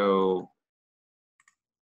if I go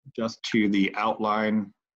just to the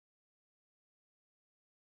outline.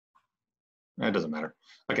 That doesn't matter.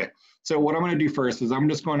 Okay, so what I'm gonna do first is I'm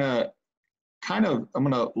just gonna I'm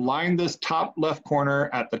gonna line this top left corner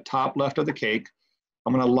at the top left of the cake.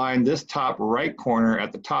 I'm gonna line this top right corner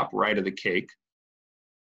at the top right of the cake.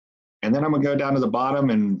 And then I'm gonna go down to the bottom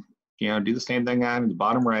and, you know, do the same thing on the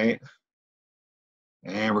bottom right.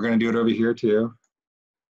 And we're gonna do it over here too.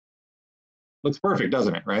 Looks perfect,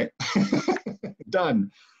 doesn't it, right?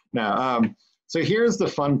 Done. Now, so here's the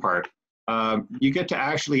fun part. You get to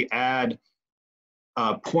actually add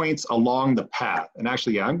points along the path. And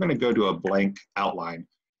actually, yeah, I'm gonna go to a blank outline.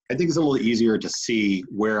 I think it's a little easier to see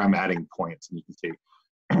where I'm adding points, and you can see.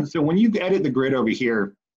 So when you edit the grid over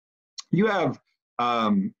here, you have,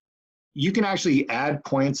 you can actually add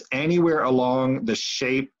points anywhere along the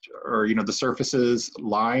shape, or, you know, the surface's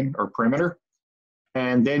line or perimeter,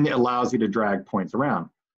 and then it allows you to drag points around.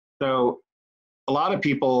 So a lot of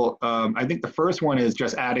people, I think the first one is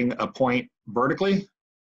just adding a point vertically.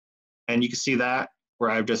 And you can see that where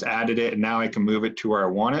I've just added it, and now I can move it to where I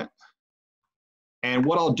want it. And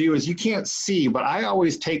what I'll do is, you can't see, but I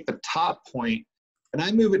always take the top point and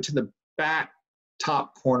I move it to the back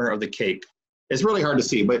top corner of the cake. It's really hard to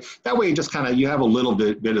see, but that way just kind of, you have a little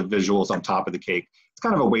bit of visuals on top of the cake. It's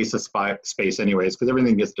kind of a waste of space anyways, because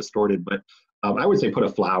everything gets distorted. But I would say put a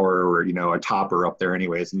flower or, you know, a topper up there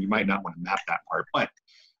anyways, and you might not want to map that part. But,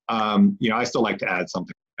 you know, I still like to add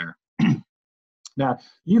something there. Now,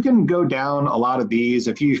 you can go down a lot of these.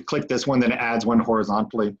 If you click this one, then it adds one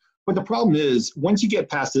horizontally. But the problem is, once you get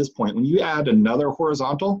past this point, when you add another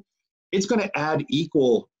horizontal, it's going to add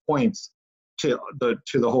equal points to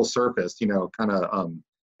the whole surface, you know, kind of,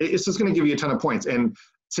 it's just going to give you a ton of points. And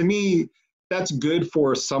to me, that's good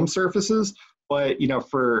for some surfaces, but, you know,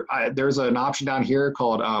 there's an option down here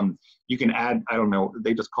called, you can add, I don't know,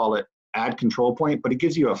 they just call it add control point, but it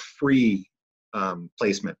gives you a free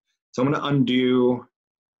placement. So I'm going to undo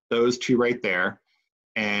those two right there.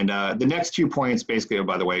 And the next 2 points, basically,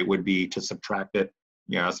 by the way, would be to subtract it.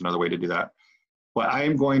 Yeah, that's another way to do that. But I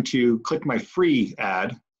am going to click my free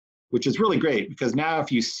add, which is really great, because now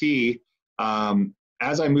if you see,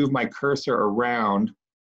 as I move my cursor around,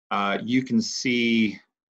 you can see,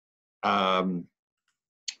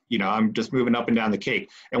 you know, I'm just moving up and down the cake.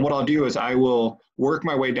 And what I'll do is I will work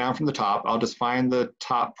my way down from the top. I'll just find the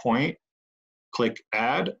top point, click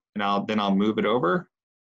add, and then I'll move it over.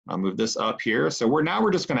 I'll move this up here. So now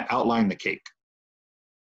we're just going to outline the cake.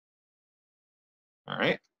 All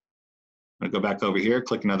right. I'm going to go back over here,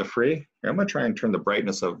 click another free. Here, I'm going to try and turn the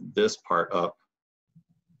brightness of this part up,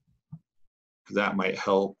 because that might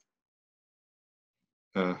help.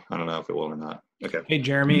 I don't know if it will or not. Okay. Hey,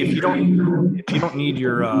 Jeremy, if you don't need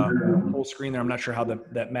your full screen there, I'm not sure how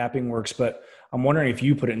that mapping works, but I'm wondering if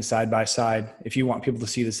you put it in side by side, if you want people to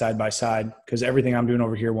see the side by side, because everything I'm doing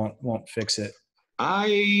over here won't fix it.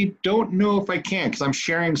 I don't know if I can, because I'm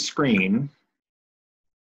sharing screen.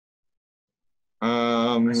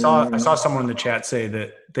 I saw someone in the chat say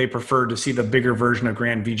that they prefer to see the bigger version of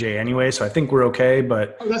GrandVJ anyway, so I think we're okay.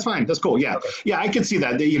 But oh, that's fine. That's cool. Yeah, okay. Yeah, I can see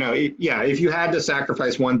that. You know, yeah, if you had to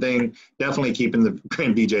sacrifice one thing, definitely keeping the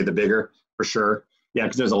GrandVJ the bigger for sure. Yeah,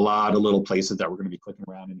 because there's a lot of little places that we're going to be clicking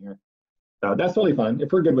around in here. So that's totally fine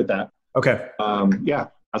if we're good with that. Okay. Yeah,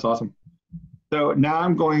 that's awesome. So now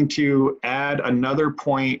I'm going to add another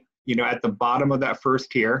point, you know, at the bottom of that first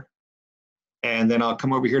tier. And then I'll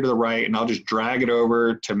come over here to the right and I'll just drag it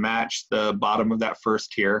over to match the bottom of that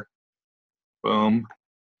first tier. Boom.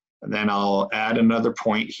 And then I'll add another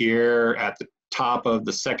point here at the top of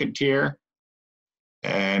the second tier.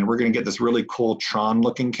 And we're going to get this really cool Tron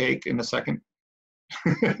looking cake in a second.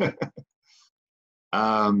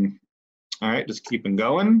 All right, just keeping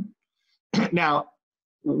going. Now,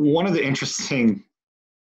 one of the interesting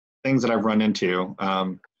things that I've run into,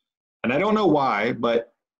 and I don't know why,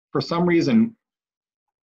 but for some reason,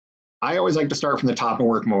 I always like to start from the top and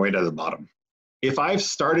work my way to the bottom. If I've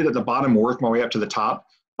started at the bottom and worked my way up to the top,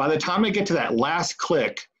 by the time I get to that last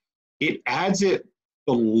click, it adds it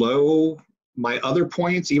below my other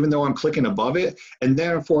points, even though I'm clicking above it, and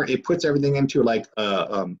therefore it puts everything into like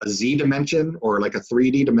a Z dimension or like a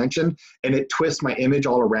 3D dimension, and it twists my image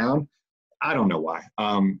all around. I don't know why.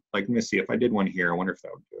 Like, let me see, if I did one here, I wonder if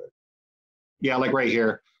that would do it. Yeah, like right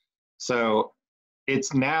here. So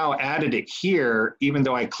it's now added it here, even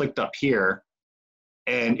though I clicked up here,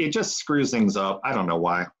 and it just screws things up. I don't know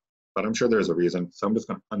why, but I'm sure there's a reason. So I'm just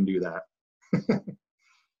gonna undo that.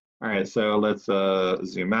 All right, so let's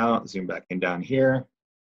zoom out, zoom back in down here.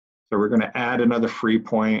 So we're gonna add another free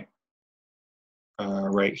point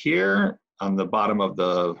right here on the bottom of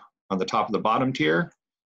on the top of the bottom tier.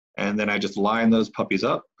 And then I just line those puppies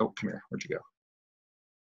up. Oh, come here, where'd you go?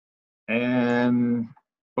 And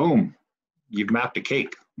boom, you've mapped a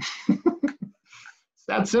cake. It's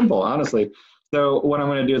that simple, honestly. So what I'm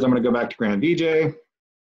gonna do is I'm gonna go back to GrandVJ.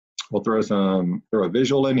 We'll throw a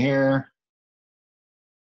visual in here.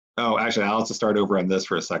 Oh, actually, I'll just start over on this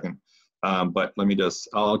for a second. But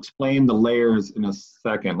I'll explain the layers in a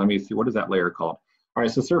second. Let me see, what is that layer called? All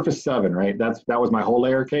right, so surface 7, right? That was my whole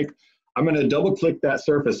layer cake. I'm gonna double click that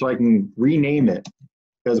surface so I can rename it.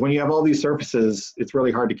 Because when you have all these surfaces, it's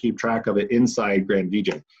really hard to keep track of it inside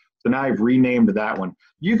GrandVJ. So now I've renamed that one.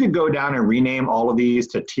 You could go down and rename all of these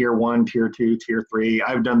to tier 1, tier 2, tier 3.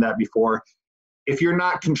 I've done that before. If you're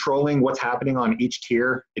not controlling what's happening on each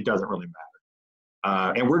tier, it doesn't really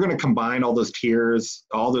matter. And we're going to combine all those tiers,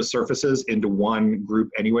 all those surfaces into one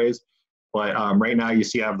group anyways. But right now you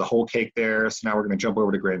see I have the whole cake there. So now we're going to jump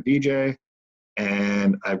over to GrandVJ.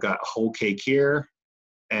 And I've got a whole cake here.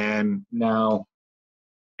 And now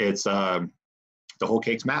it's the whole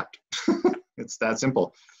cake's mapped. It's that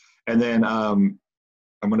simple. And then I'm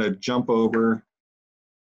going to jump over.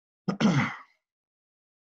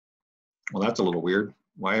 Well, that's a little weird.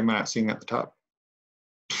 Why am I not seeing at the top?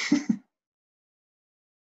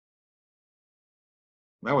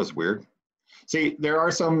 That was weird. See, there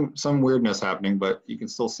are some weirdness happening, but you can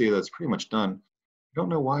still see that it's pretty much done. I don't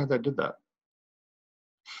know why that did that.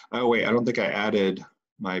 Oh wait, I don't think I added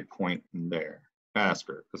my point in there.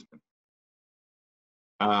 Screw it.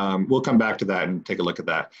 We'll come back to that and take a look at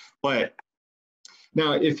that. But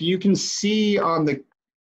now, if you can see on the,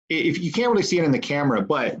 if you can't really see it in the camera,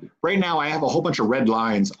 but right now I have a whole bunch of red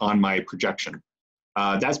lines on my projection.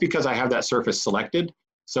 That's because I have that surface selected.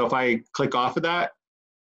 So if I click off of that,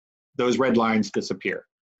 those red lines disappear.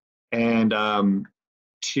 And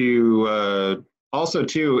also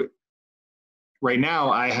too, right now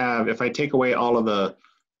I have, if I take away all of the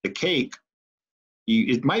cake,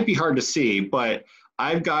 it might be hard to see, but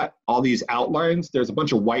I've got all these outlines. There's a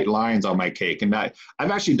bunch of white lines on my cake, and I've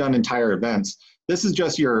actually done entire events. This is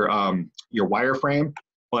just your wireframe,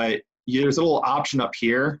 but there's a little option up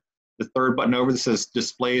here, the third button over that says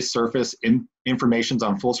Display Surface Information's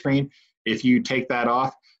on full screen. If you take that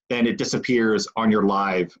off, then it disappears on your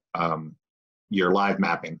live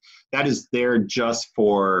mapping. That is there just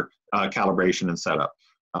for calibration and setup.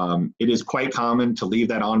 It is quite common to leave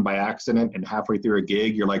that on by accident, and halfway through a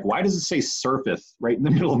gig, you're like, why does it say surface right in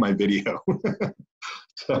the middle of my video?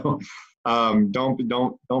 So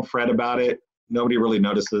don't fret about it. Nobody really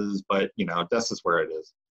notices, but you know, that's just where it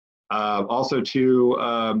is. Also too,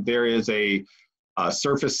 there is a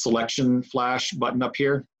surface selection flash button up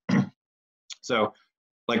here. So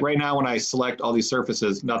like right now, when I select all these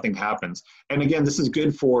surfaces, nothing happens. And again, this is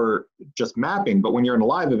good for just mapping, but when you're in a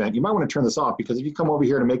live event, you might want to turn this off, because if you come over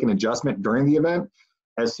here to make an adjustment during the event,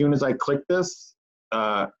 as soon as I click this,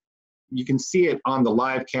 you can see it on the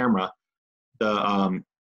live camera, the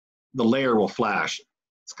layer will flash.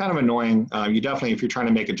 It's kind of annoying. You definitely, if you're trying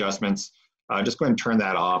to make adjustments, just go ahead and turn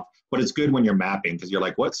that off. But it's good when you're mapping, because you're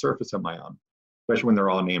like, what surface am I on? Especially when they're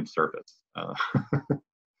all named surface.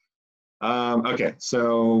 Okay,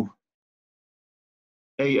 so,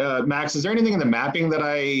 hey, Max, is there anything in the mapping that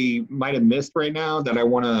I might have missed right now that I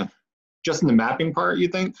want to, just in the mapping part, you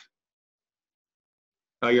think?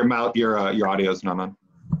 Your audio is not on.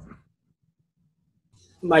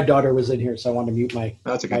 My daughter was in here, so I wanted to mute my.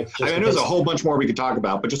 That's okay. I mean, there's a whole bunch more we could talk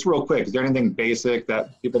about, but just real quick, is there anything basic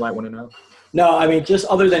that people might want to know? No, I mean, just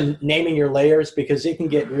other than naming your layers, because it can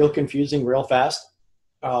get real confusing real fast.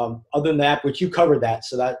 Other than that, which you covered that,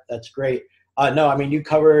 so that's great. No, I mean, you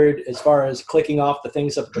covered as far as clicking off the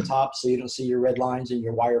things up at the top so you don't see your red lines in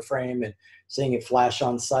your wireframe and seeing it flash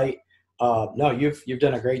on site. No, you've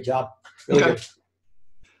done a great job. Really okay.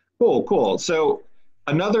 Good. Cool. So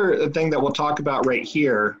another thing that we'll talk about right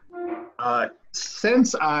here,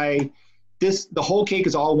 since the whole cake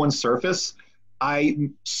is all one surface, I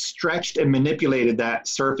stretched and manipulated that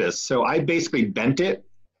surface. So I basically bent it.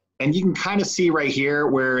 And you can kind of see right here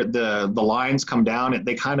where the lines come down,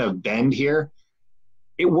 they kind of bend here.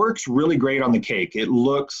 It works really great on the cake. It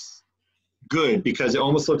looks good because it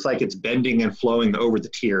almost looks like it's bending and flowing over the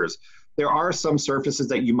tiers. There are some surfaces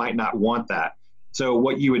that you might not want that. So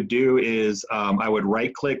what you would do is I would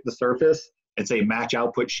right click the surface and say match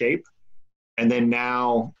output shape. And then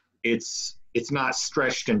now it's not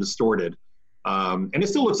stretched and distorted. And it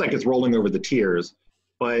still looks like it's rolling over the tiers,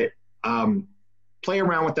 but play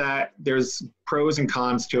around with that. There's pros and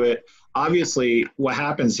cons to it. Obviously, what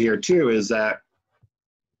happens here too is that,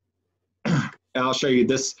 I'll show you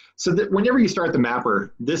this. So that whenever you start the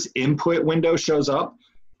mapper, this input window shows up.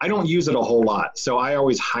 I don't use it a whole lot, so I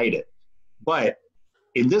always hide it. But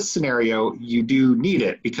in this scenario, you do need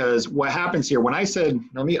it, because what happens here, when I said,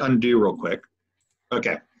 let me undo real quick.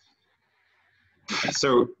 Okay.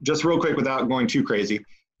 So just real quick without going too crazy.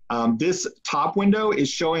 This top window is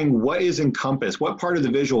showing what is encompassed, what part of the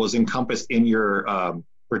visual is encompassed in your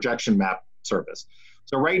projection map surface.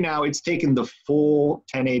 So right now it's taking the full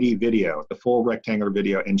 1080 video, the full rectangular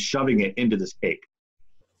video, and shoving it into this cake,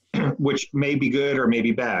 which may be good or may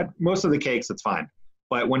be bad. Most of the cakes, it's fine.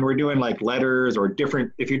 But when we're doing like letters or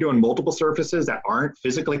different, if you're doing multiple surfaces that aren't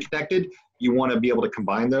physically connected, you want to be able to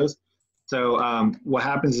combine those. So what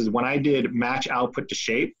happens is when I did match output to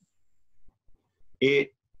shape,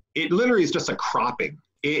 it literally is just a cropping.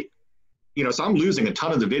 So I'm losing a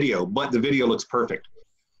ton of the video, but the video looks perfect.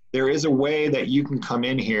 There is a way that you can come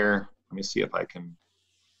in here. Let me see if I can.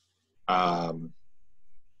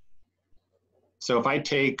 So if I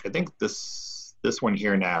take, I think this one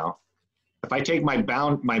here now, if I take my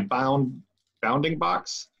bounding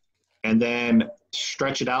box and then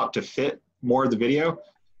stretch it out to fit more of the video,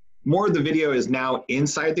 more of the video is now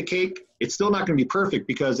inside the cake. It's still not going to be perfect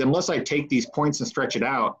because unless I take these points and stretch it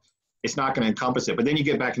out, it's not going to encompass it. But then you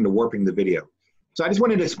get back into warping the video. So I just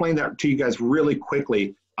wanted to explain that to you guys really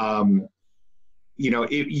quickly. You know,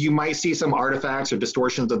 you might see some artifacts or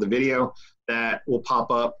distortions of the video that will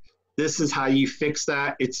pop up. This is how you fix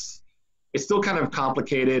that. It's still kind of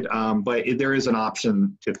complicated, but there is an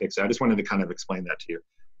option to fix it. I just wanted to kind of explain that to you.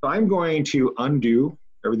 So I'm going to undo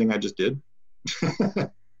everything I just did.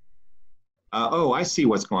 Oh, I see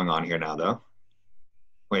what's going on here now, though.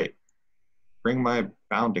 Wait, bring my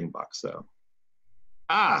bounding box, though.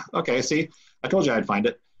 Ah, okay, see, I told you I'd find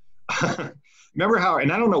it. Remember how,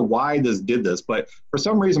 and I don't know why this did this, but for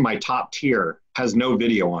some reason my top tier has no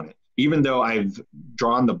video on it, even though I've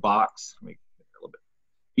drawn the box. Let me get a little bit.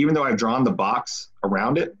 Even though I've drawn the box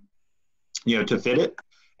around it, you know, to fit it.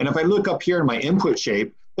 And if I look up here in my input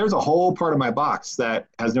shape, there's a whole part of my box that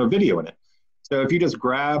has no video in it. So if you just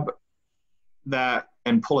grab that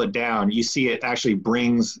and pull it down, you see it actually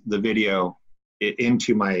brings the video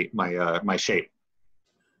into my shape.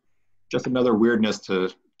 Just another weirdness to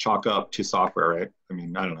chalk up to software, right? I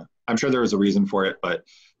mean, I don't know. I'm sure there was a reason for it, but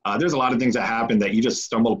there's a lot of things that happen that you just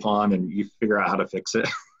stumble upon and you figure out how to fix it.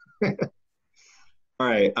 All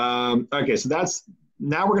right. Okay, so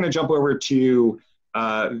now we're going to jump over to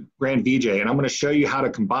GrandVJ, and I'm going to show you how to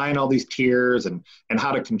combine all these tiers and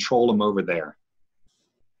how to control them over there.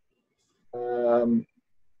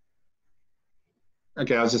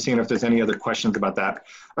 Okay, I was just seeing if there's any other questions about that.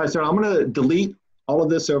 All right, so I'm going to delete all of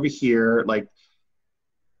this over here. Like,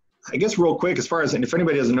 I guess real quick, as far as, and if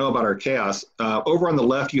anybody doesn't know about Arkaos, over on the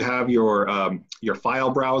left you have your file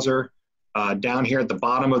browser. Down here at the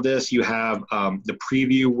bottom of this, you have the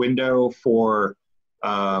preview window for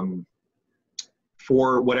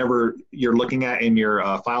whatever you're looking at in your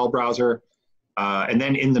file browser. And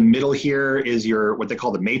then in the middle here is your, what they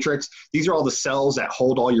call the matrix. These are all the cells that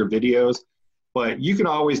hold all your videos, but you can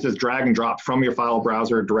always just drag and drop from your file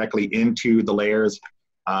browser directly into the layers.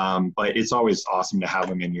 But it's always awesome to have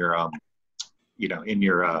them in your, you know, in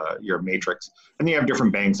your matrix. And you have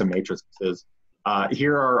different banks and matrices.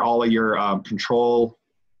 Here are all of your control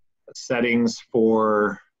settings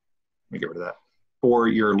for, let me get rid of that, for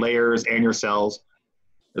your layers and your cells.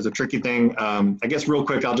 There's a tricky thing. I guess real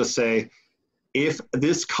quick, I'll just say, if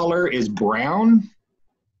this color is brown,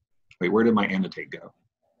 wait, where did my annotate go?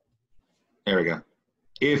 There we go.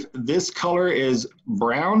 If this color is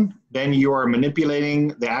brown, then you are manipulating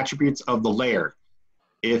the attributes of the layer.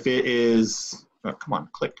 If it is, oh, come on,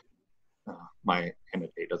 click. My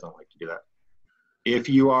annotate doesn't like to do that. If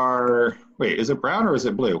you are, wait, is it brown or is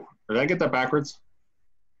it blue? Did I get that backwards?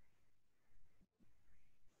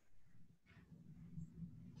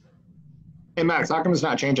 Hey, Max, how come it's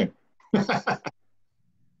not changing? What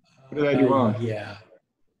did I do wrong? Yeah,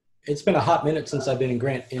 it's been a hot minute since I've been in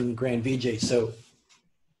GrandVJ, so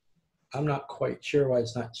I'm not quite sure why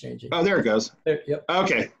it's not changing. Oh, there it goes. There, yep.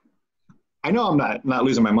 Okay. I know I'm not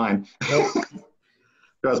losing my mind. Nope.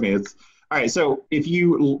 Trust me. It's all right. So if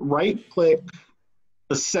you right-click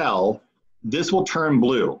the cell, this will turn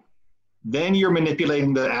blue. Then you're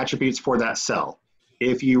manipulating the attributes for that cell.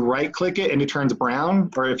 If you right-click it and it turns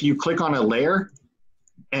brown, or if you click on a layer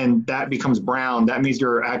and that becomes brown, that means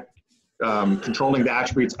you're controlling the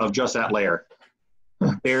attributes of just that layer.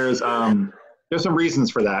 There's some reasons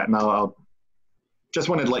for that, and I'll just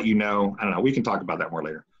wanted to let you know. I don't know. We can talk about that more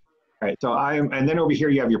later. All right. So and then over here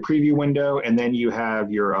you have your preview window, and then you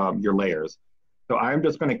have your layers. So I'm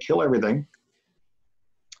just going to kill everything.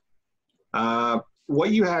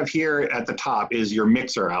 What you have here at the top is your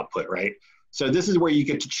mixer output, right? So this is where you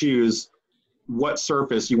get to choose what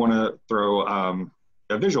surface you want to throw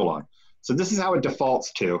a visual on. So this is how it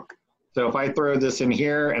defaults to. So if I throw this in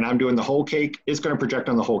here and I'm doing the whole cake, it's going to project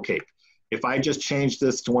on the whole cake. If I just change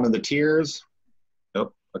this to one of the tiers,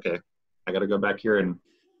 oh, okay, I got to go back here and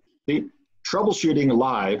see. Troubleshooting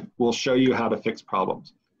live will show you how to fix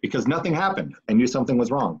problems because nothing happened. I knew something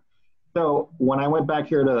was wrong. So when I went back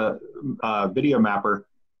here to Video Mapper,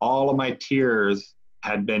 all of my tiers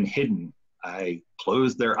had been hidden. I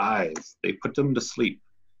closed their eyes. They put them to sleep.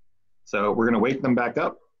 So we're going to wake them back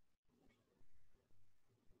up.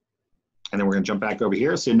 And then we're going to jump back over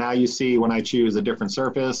here. So now you see when I choose a different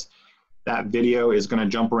surface, that video is going to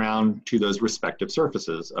jump around to those respective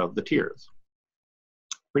surfaces of the tiers.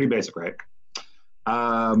 Pretty basic, right?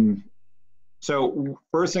 So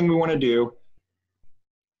first thing we want to do,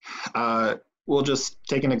 we'll just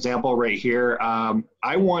take an example right here.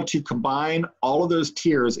 I want to combine all of those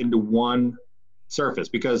tiers into one surface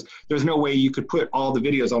because there's no way you could put all the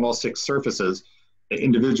videos on all 6 surfaces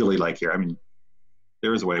individually like here. I mean,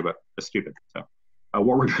 there is a way, but it's stupid. So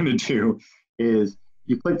what we're going to do is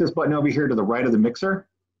you click this button over here to the right of the mixer,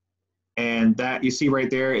 and that you see right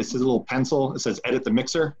there, it says a little pencil, it says edit the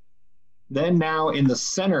mixer. Then now in the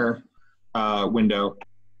center window,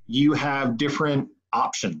 you have different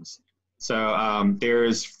options. So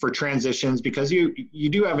there's for transitions, because you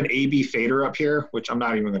do have an A/B fader up here, which I'm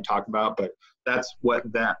not even going to talk about, but that's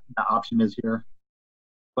what that option is here.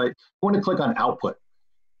 But you want to click on output.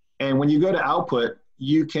 And when you go to output,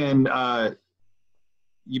 you can,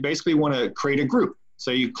 you basically want to create a group.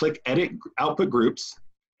 So you click edit output groups,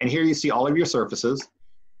 and here you see all of your surfaces,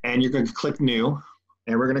 and you're going to click new,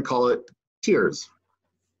 and we're going to call it Tears.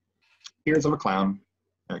 Tears of a Clown.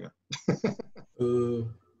 There you go.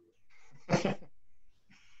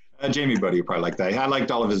 Jamie Buddy, you probably like that. I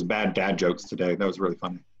liked all of his bad dad jokes today. That was really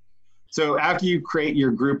funny. So after you create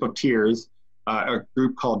your group of tiers, a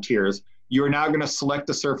group called Tiers, you are now going to select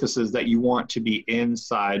the surfaces that you want to be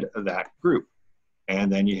inside of that group.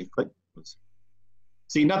 And then you click.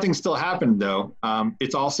 See, nothing still happened though.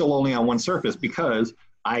 It's all still only on one surface because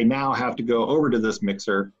I now have to go over to this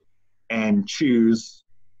mixer and choose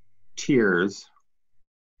Tiers.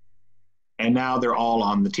 And now they're all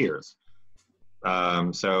on the tiers.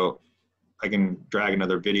 So I can drag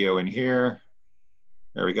another video in here.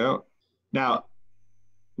 There we go. Now, a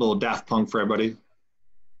little Daft Punk for everybody.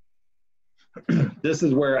 This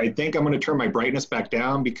is where I think I'm going to turn my brightness back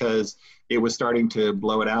down because it was starting to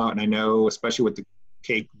blow it out. And I know, especially with the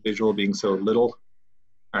cake visual being so little.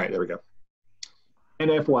 All right, there we go. And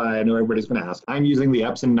FYI, I know everybody's going to ask, I'm using the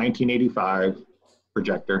Epson 1985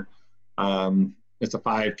 projector. It's a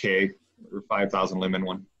 5K or 5,000 lumen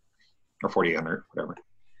one, or 4,800, whatever.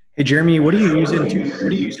 Hey Jeremy, what are you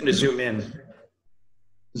using to zoom in?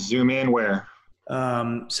 Zoom in where?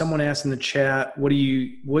 Someone asked in the chat,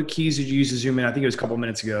 what keys did you use to zoom in? I think it was a couple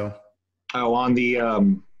minutes ago. Oh, on the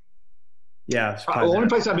yeah. The only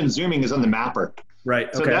place I've been zooming is on the mapper. Right.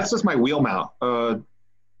 Okay. So that's just my wheel mount. The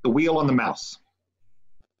wheel on the mouse.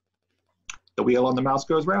 The wheel on the mouse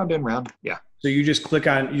goes round and round. Yeah. So you just click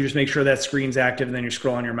on, you just make sure that screen's active, and then you're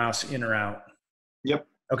scrolling your mouse in or out. Yep.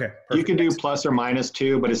 Okay. Perfect. You can do plus or minus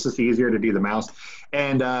too, but it's just easier to do the mouse.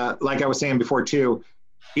 And like I was saying before too,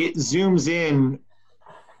 it zooms in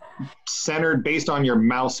centered based on your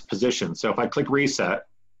mouse position. So if I click reset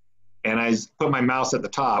and I put my mouse at the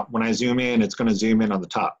top, when I zoom in, it's going to zoom in on the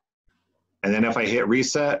top. And then if I hit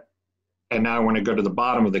reset, and now I want to go to the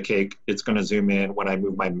bottom of the cake, it's going to zoom in when I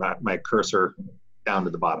move my cursor down to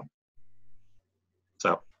the bottom.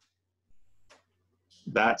 So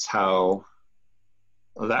that's how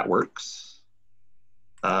that works.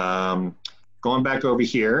 Going back over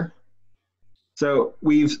here. So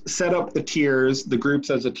we've set up the tiers, the groups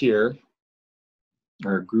as a tier,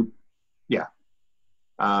 or group, yeah.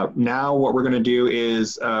 Now what we're going to do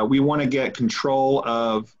is we want to get control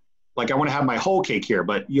of, like I want to have my whole cake here,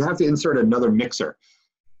 but you have to insert another mixer.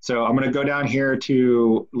 So I'm going to go down here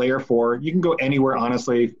to layer 4. You can go anywhere,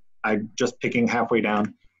 honestly. I'm just picking halfway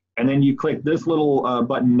down. And then you click this little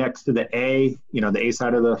button next to the A, you know, the A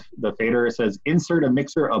side of the fader. It says insert a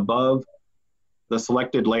mixer above the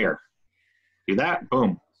selected layer. Do that,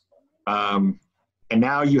 boom. And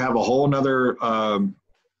now you have a whole nother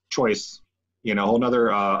choice, you know, a whole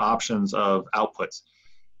nother options of outputs.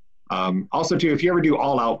 Also too, if you ever do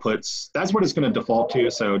all outputs, that's what it's going to default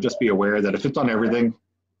to. So just be aware that if it's on everything,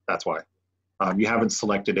 that's why. You haven't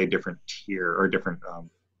selected a different tier or different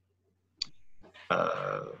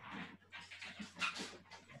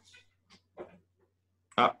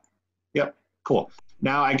yep, cool.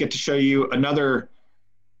 Now I get to show you another,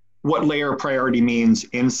 what layer priority means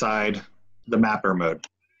inside the mapper mode.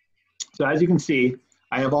 So as you can see,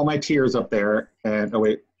 I have all my tiers up there, and oh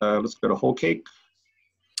wait, let's go to whole cake.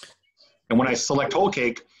 And when I select whole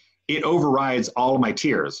cake, it overrides all of my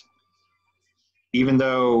tiers. Even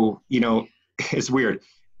though, you know, it's weird.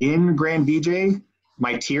 In GrandVJ,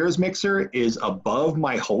 my tiers mixer is above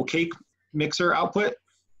my whole cake mixer output,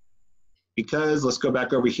 because let's go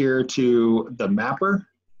back over here to the mapper.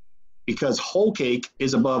 Because whole cake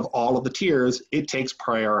is above all of the tiers, it takes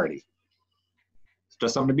priority. It's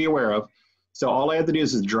just something to be aware of. So all I have to do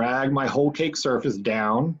is drag my whole cake surface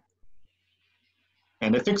down,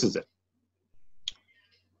 and it fixes it.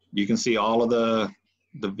 You can see all of the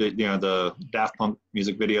Daft Punk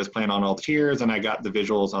music videos playing on all the tiers, and I got the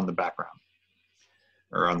visuals on the background,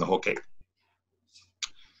 or on the whole cake.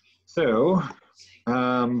 So,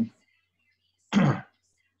 wanted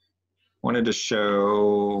to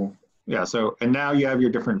show, yeah, so, and now you have your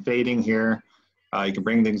different fading here. You can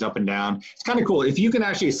bring things up and down. It's kind of cool. If you can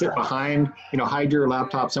actually sit behind, you know, hide your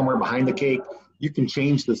laptop somewhere behind the cake, you can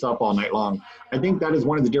change this up all night long. I think that is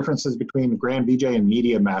one of the differences between GrandVJ and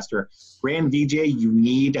Media Master. GrandVJ, you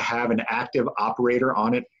need to have an active operator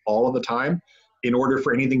on it all of the time in order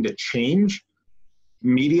for anything to change.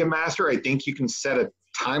 Media Master, I think you can set a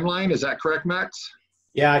timeline. Is that correct, Max?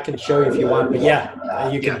 Yeah, I can show you if you want, but yeah,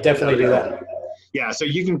 you can definitely do that. Yeah, so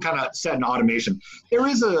you can kind of set an automation. There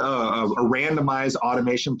is a randomized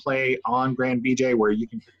automation play on GrandVJ where you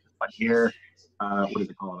can put this button here, what is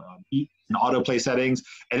it called? Heat and autoplay settings,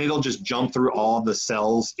 and it'll just jump through all the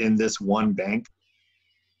cells in this one bank.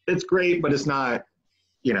 It's great, but it's not,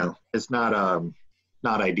 you know, it's not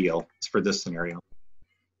ideal for this scenario.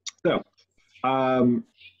 So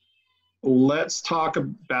let's talk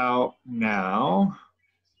about now.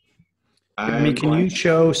 I mean, can you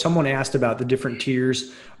show, someone asked about the different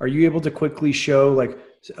tiers. Are you able to quickly show, like,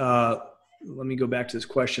 let me go back to this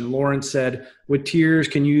question. Lauren said, with tiers,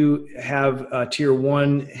 can you have tier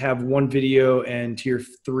 1 have one video and tier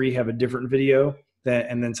 3 have a different video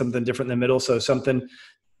and then something different in the middle? So something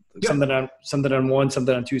on 1,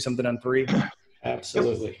 something on 2, something on 3.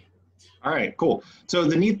 Absolutely. Yep. All right, cool. So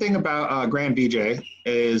the neat thing about GrandVJ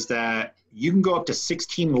is that you can go up to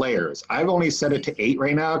 16 layers. I've only set it to 8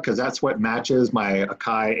 right now because that's what matches my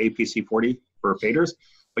Akai APC40 for faders.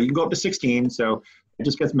 But you can go up to 16, so it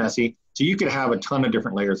just gets messy. So you could have a ton of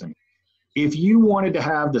different layers in it. If you wanted to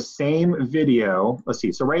have the same video, let's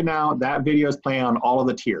see. So right now that video is playing on all of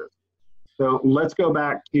the tiers. So let's go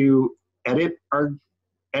back to edit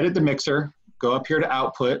the mixer, go up here to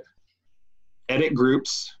output, edit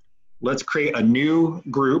groups. Let's create a new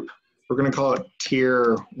group. We're gonna call it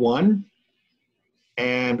tier 1.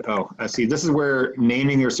 And I see, this is where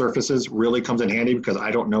naming your surfaces really comes in handy because I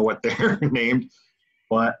don't know what they're named,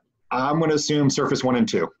 but I'm gonna assume surface 1 and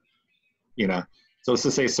 2, you know. So let's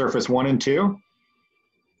just say surface 1 and 2,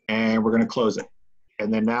 and we're gonna close it.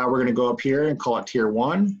 And then now we're gonna go up here and call it tier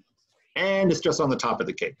 1, and it's just on the top of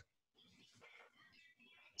the cake.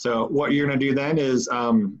 So what you're gonna do then is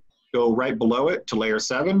go right below it to layer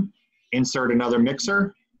 7, insert another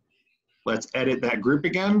mixer. Let's edit that group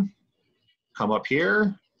again. Come up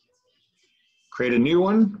here, create a new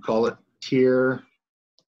one, call it tier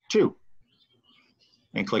 2.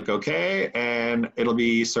 And click OK, and it'll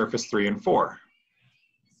be surface 3 and 4.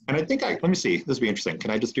 And I think let me see, this will be interesting.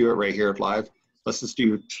 Can I just do it right here live? Let's just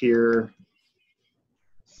do tier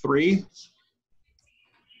 3,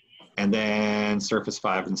 and then surface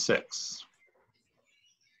 5 and 6.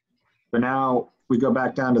 So now we go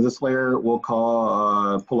back down to this layer, we'll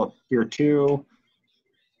call, pull up tier 2.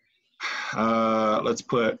 Let's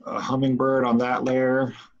put a hummingbird on that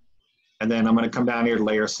layer. And then I'm gonna come down here to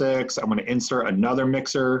layer 6. I'm gonna insert another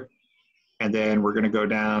mixer. And then we're gonna go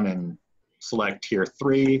down and select tier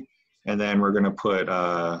 3. And then we're gonna put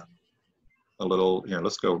a little, here,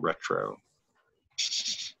 let's go retro.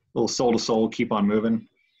 A little soul to soul, keep on moving.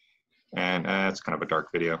 And it's kind of a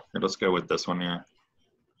dark video. Here, let's go with this one here.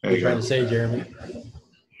 What are you trying to say, Jeremy?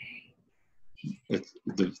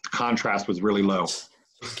 The contrast was really low.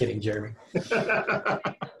 Just kidding, Jeremy.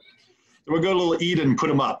 We'll go a little Eden and put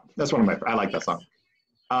them up. That's one of I like that song.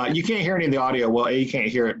 You can't hear any of the audio. Well, you can't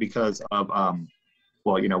hear it because of,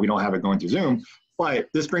 well, you know, we don't have it going through Zoom. But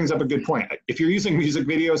this brings up a good point. If you're using music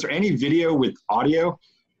videos or any video with audio,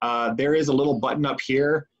 there is a little button up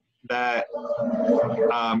here that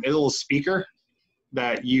is a little speaker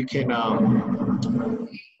that you can,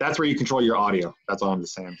 that's where you control your audio. That's all I'm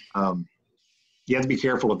just saying. You have to be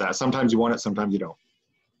careful with that. Sometimes you want it, sometimes you don't.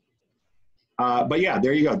 But yeah,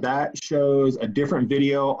 there you go. That shows a different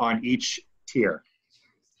video on each tier.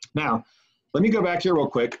 Now, let me go back here real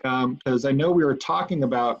quick because I know we were talking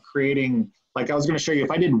about creating, like I was going to show you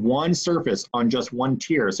if I did one surface on just one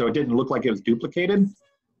tier so it didn't look like it was duplicated.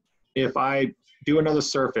 If I do another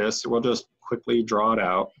surface, we'll just quickly draw it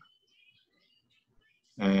out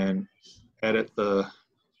and edit the,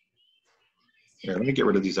 here, let me get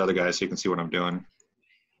rid of these other guys so you can see what I'm doing.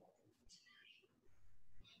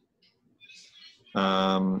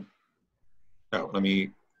 Let me,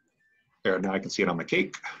 there, now I can see it on my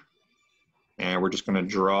cake. And we're just gonna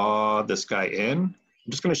draw this guy in. I'm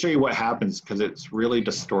just gonna show you what happens because it's really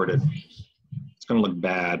distorted. It's gonna look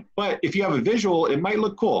bad, but if you have a visual, it might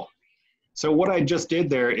look cool. So what I just did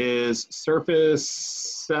there is surface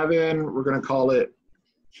 7, we're gonna call it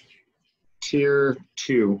tier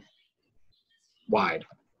 2 wide,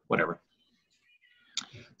 whatever.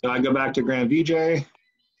 So I go back to GrandVJ.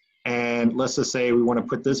 And let's just say we want to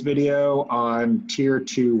put this video on tier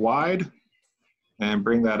 2 wide and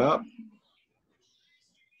bring that up.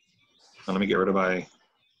 Now let me get rid of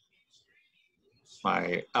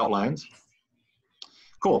my outlines.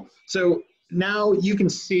 Cool. So now you can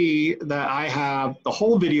see that I have the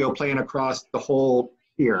whole video playing across the whole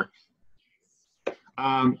here.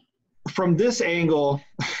 From this angle,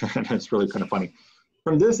 it's really kind of funny.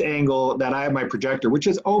 From this angle that I have my projector, which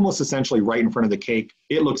is almost essentially right in front of the cake,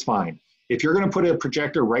 it looks fine. If you're going to put a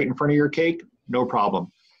projector right in front of your cake, no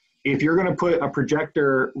problem. If you're going to put a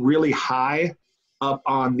projector really high up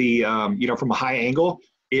on the, you know, from a high angle,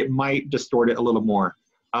 it might distort it a little more.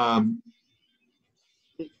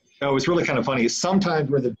 It's really kind of funny. Sometimes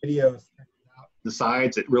where the video is out the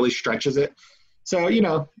sides, it really stretches it. So, you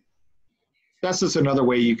know, that's just another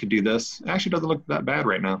way you could do this. It actually doesn't look that bad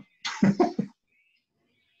right now.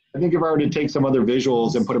 I think if I were to take some other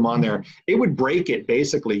visuals and put them on there, it would break it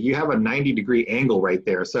basically. You have a 90-degree angle right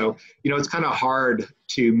there. So, you know, it's kind of hard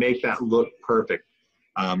to make that look perfect.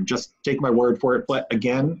 Just take my word for it. But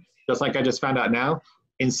again, just like I just found out now,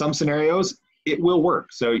 in some scenarios, it will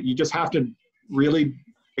work. So you just have to really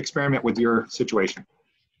experiment with your situation.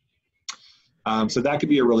 So that could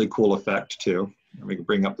be a really cool effect too. We can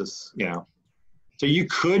bring up this, you know. So you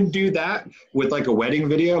could do that with like a wedding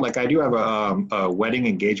video. Like I do have a wedding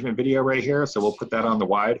engagement video right here. So we'll put that on the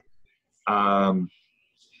wide. So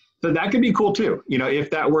that could be cool too. You know,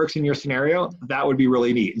 if that works in your scenario, that would be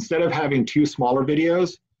really neat. Instead of having two smaller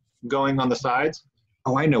videos going on the sides.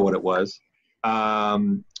 Oh, I know what it was.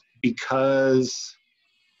 Because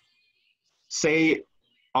say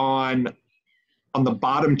on the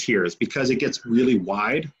bottom tiers, because it gets really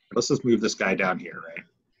wide, let's just move this guy down here, right?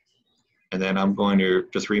 And then I'm going to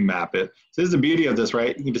just remap it. So this is the beauty of this,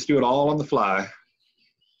 right? You can just do it all on the fly.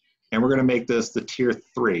 And we're going to make this the tier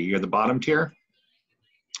 3. You're the bottom tier.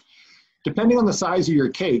 Depending on the size of your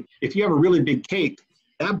cake, if you have a really big cake,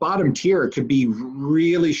 that bottom tier could be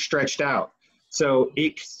really stretched out. So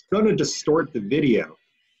it's going to distort the video.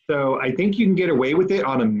 So I think you can get away with it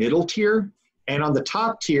on a middle tier. And on the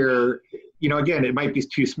top tier, you know, again, it might be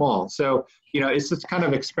too small. So, you know, it's just kind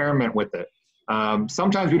of experiment with it.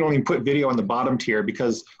 Sometimes we don't even put video on the bottom tier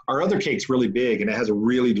because our other cake's really big and it has a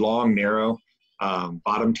really long, narrow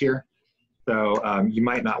bottom tier. So you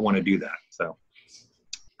might not want to do that. So,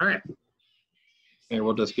 all right. And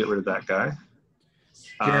we'll just get rid of that guy.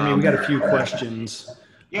 Jeremy, we got a few questions.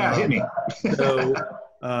 Yeah, hit me.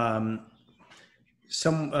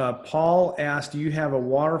 Paul asked, do you have a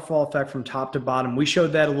waterfall effect from top to bottom? We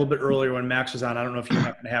showed that a little bit earlier when Max was on. I don't know if you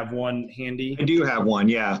happen to have one handy. I do have one,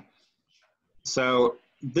 yeah. So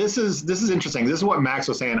this is interesting. This is what Max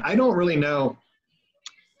was saying. I don't really know.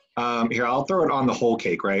 Here, I'll throw it on the whole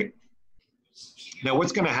cake, right? Now,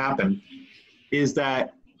 what's going to happen is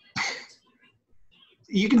that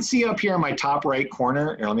you can see up here in my top right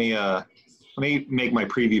corner. Here, let me make my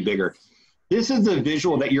preview bigger. This is the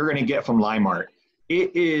visual that you're going to get from Limart.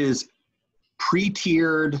 It is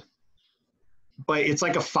pre-tiered, but it's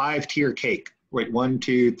like a 5-tier cake. Wait, 1,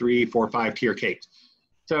 2, 3, 4, 5-tier cake.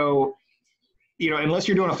 So, you know, unless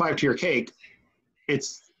you're doing a 5-tier cake,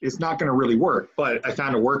 it's not going to really work. But I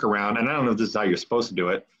found a workaround, and I don't know if this is how you're supposed to do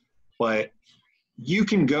it, but you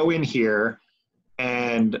can go in here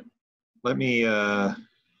and let me,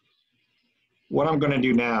 what I'm going to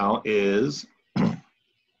do now is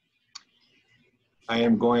I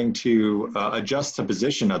am going to adjust the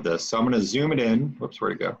position of this. So I'm going to zoom it in. Whoops,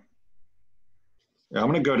 where'd it go? I'm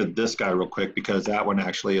going to go to this guy real quick because that one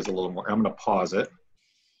actually is a little more, I'm going to pause it.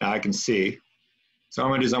 Now I can see. So I'm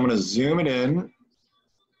going to zoom it in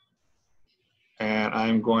and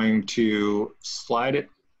I'm going to slide it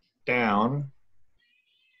down.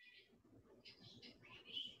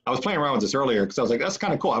 I was playing around with this earlier because I was like, that's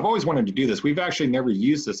kind of cool. I've always wanted to do this. We've actually never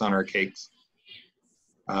used this on our cakes.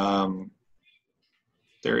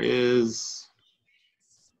 There is,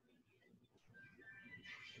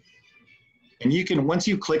 and you can, once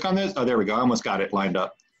you click on this, oh, there we go. I almost got it lined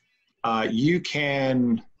up. You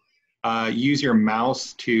can use your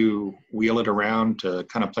mouse to wheel it around to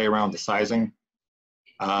kind of play around with the sizing.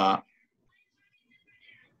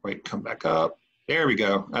 Wait, come back up. There we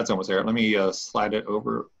go. That's almost there. Let me slide it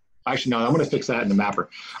over. Actually, no, I'm going to fix that in the mapper.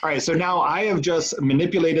 All right, so now I have just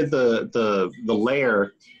manipulated the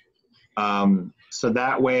layer so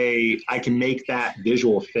that way I can make that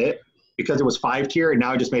visual fit because it was 5-tier and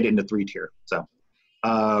now I just made it into 3-tier. So,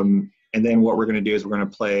 and then what we're going to do is we're going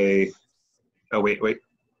to play, oh, wait,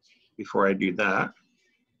 before I do that,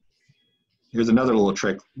 here's another little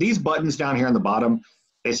trick. These buttons down here on the bottom,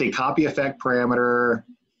 they say copy effect parameter,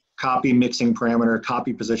 copy mixing parameter,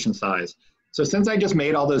 copy position size. So since I just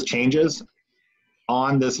made all those changes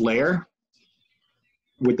on this layer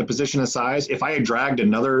with the position and size, if I had dragged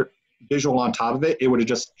another visual on top of it, it would have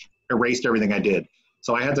just erased everything I did.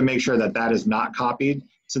 So I had to make sure that that is not copied.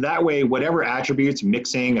 So that way, whatever attributes,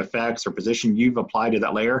 mixing, effects, or position you've applied to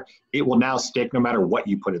that layer, it will now stick no matter what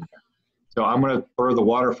you put in there. So I'm going to throw the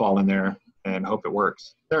waterfall in there and hope it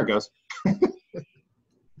works. There it goes.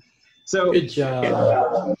 So good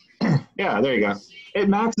job. Yeah, there you go. Hey,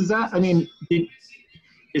 Max, is that, I mean,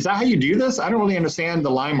 is that how you do this? I don't really understand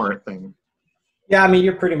the line art thing. Yeah, I mean,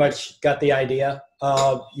 you pretty much got the idea.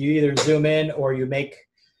 You either zoom in or you make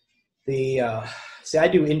the, see, I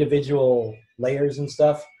do individual layers and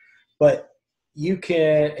stuff, but you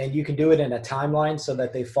can do it in a timeline so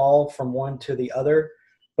that they fall from one to the other.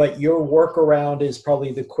 But your workaround is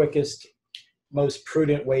probably the quickest, most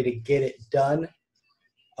prudent way to get it done.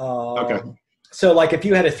 Okay. So like if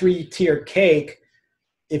you had a 3-tier cake,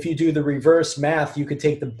 if you do the reverse math, you could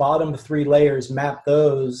take the bottom 3 layers, map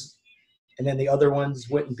those, and then the other ones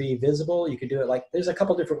wouldn't be visible. You could do it like, there's a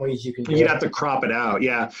couple different ways you can do it. You'd have to crop it out.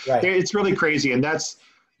 Yeah. Right. It's really crazy. And that's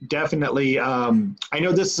definitely, I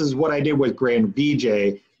know this is what I did with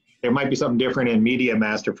GrandVJ. There might be something different in Media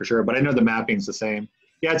Master for sure, but I know the mapping's the same.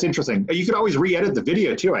 Yeah, it's interesting. You could always re-edit the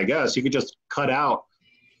video too, I guess. You could just cut out,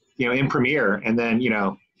 you know, in Premiere and then, you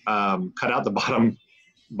know, cut out the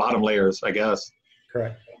bottom layers, I guess.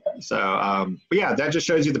 Correct. So, but yeah, that just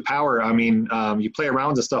shows you the power. I mean, you play around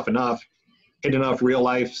with this stuff enough, hit enough real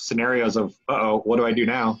life scenarios of, uh-oh, what do I do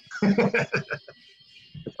now? That's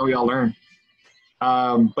how we all learn.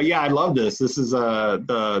 But yeah, I love this. This is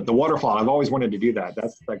the waterfall. I've always wanted to do that.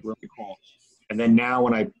 That's like really cool. And then now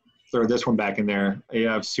when I throw this one back in there, you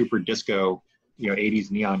have super disco, you know, 80s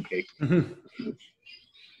neon cake. Mm-hmm.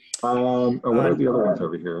 What are the other ones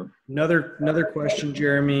over here? Another question,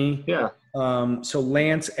 Jeremy. Yeah. So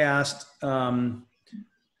Lance asked,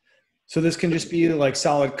 so this can just be like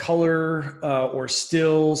solid color or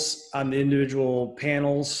stills on the individual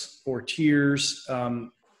panels or tiers.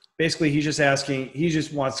 Basically, he's just asking, he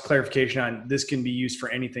just wants clarification on this can be used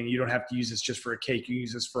for anything. You don't have to use this just for a cake. You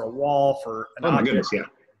use this for a wall, for an object. My goodness,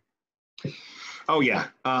 yeah. Oh, yeah.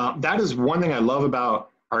 That is one thing I love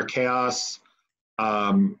about Arkaos.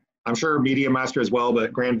 I'm sure Media Master as well,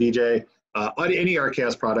 but GrandVJ, any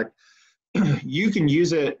Arkaos product, you can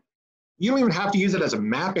use it. You don't even have to use it as a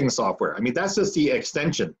mapping software. I mean, that's just the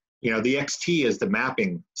extension. You know, the XT is the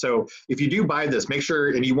mapping. So if you do buy this, make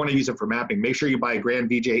sure, and you want to use it for mapping, make sure you buy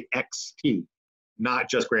GrandVJ XT, not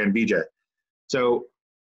just GrandVJ. So,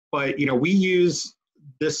 but, you know, we use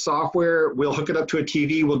this software. We'll hook it up to a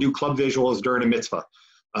TV. We'll do club visuals during a mitzvah.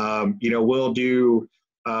 You know, we'll do,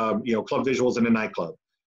 you know, club visuals in a nightclub.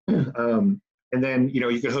 And then, you know,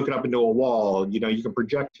 you can hook it up into a wall, you know, you can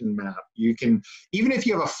projection map. You can, even if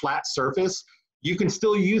you have a flat surface, you can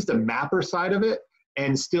still use the mapper side of it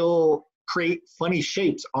and still create funny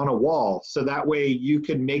shapes on a wall. So that way you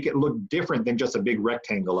can make it look different than just a big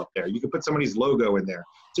rectangle up there. You can put somebody's logo in there.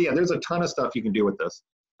 So yeah, there's a ton of stuff you can do with this.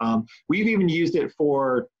 We've even used it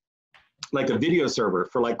for like a video server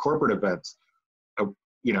for like corporate events.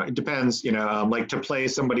 You know, it depends, you know, like to play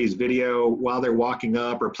somebody's video while they're walking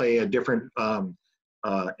up or play a different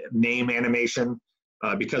name animation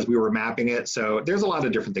because we were mapping it. So there's a lot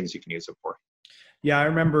of different things you can use it for. Yeah, I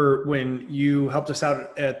remember when you helped us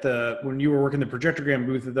out at when you were working the Projectogram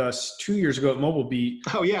booth with us 2 years ago at Mobile Beat.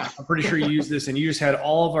 Oh yeah. I'm pretty sure you used this and you just had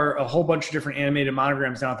all of a whole bunch of different animated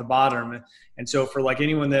monograms down at the bottom. And so for like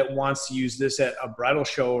anyone that wants to use this at a bridal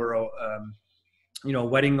show or a, you know,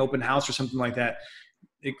 wedding open house or something like that,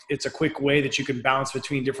 it's a quick way that you can bounce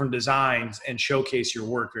between different designs and showcase your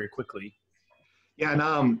work very quickly. Yeah,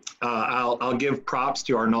 and I'll give props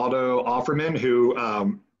to Arnaldo Offerman, who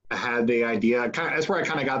had the idea. That's where I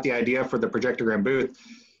kind of got the idea for the Projectogram booth.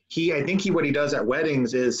 I think what he does at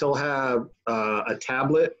weddings is he'll have a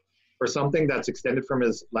tablet or something that's extended from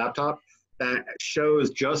his laptop that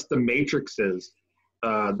shows just the matrices,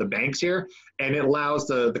 the banks here, and it allows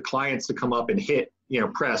the clients to come up and hit, you know,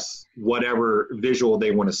 press whatever visual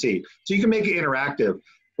they want to see. So you can make it interactive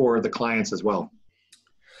for the clients as well.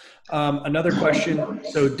 Another question.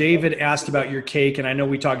 So David asked about your cake, and I know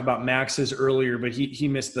we talked about Max's earlier, but he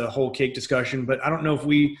missed the whole cake discussion, but I don't know if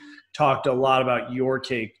we talked a lot about your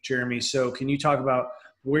cake, Jeremy. So can you talk about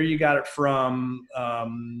where you got it from,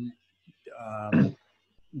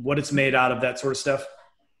 what it's made out of, that sort of stuff?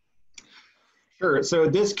 Sure. So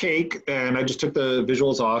this cake, and I just took the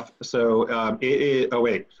visuals off. So oh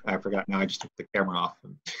wait, I forgot. Now I just took the camera off.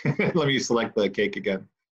 Let me select the cake again.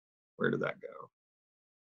 Where did that go?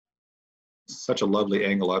 Such a lovely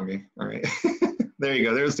angle on me. All right. There you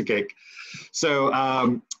go. There's the cake.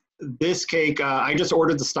 So this cake, I just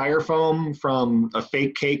ordered the styrofoam from a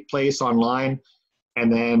fake cake place online.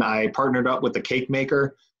 And then I partnered up with the cake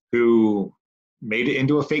maker who made it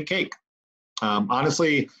into a fake cake.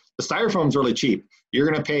 Honestly, the styrofoam is really cheap. You're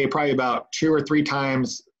going to pay probably about 2 or 3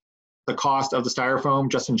 times the cost of the styrofoam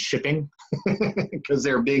just in shipping because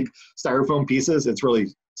they're big styrofoam pieces. It's really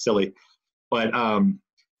silly. But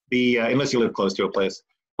unless you live close to a place.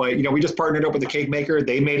 But, you know, we just partnered up with a cake maker.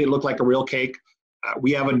 They made it look like a real cake.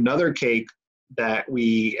 We have another cake that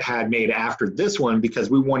we had made after this one because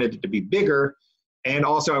we wanted it to be bigger. And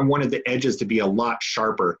also I wanted the edges to be a lot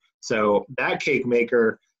sharper. So that cake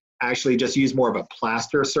maker actually just used more of a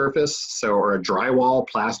plaster surface, or a drywall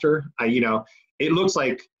plaster. You know, it looks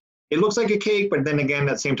like a cake, but then again,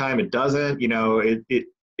 at the same time, it doesn't. You know, it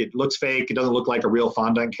looks fake. It doesn't look like a real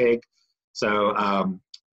fondant cake. So,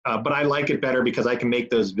 but I like it better because I can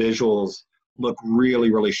make those visuals look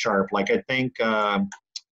really, really sharp. Like I think,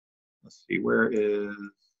 let's see, where is,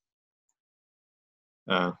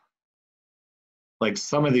 like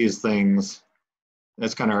some of these things,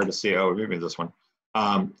 it's kind of hard to see. Oh, maybe this one.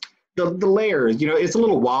 The layers, you know, it's a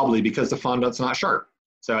little wobbly because the fondant's not sharp.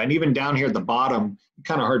 So, and even down here at the bottom,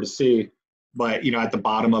 kind of hard to see, but you know, at the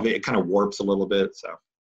bottom of it, it kind of warps a little bit. So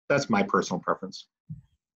that's my personal preference.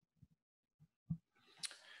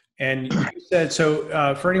 And you said,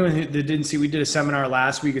 so for anyone that didn't see, we did a seminar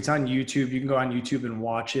last week. It's on YouTube. You can go on YouTube and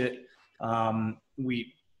watch it.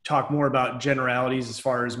 We talk more about generalities as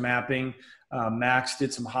far as mapping. Max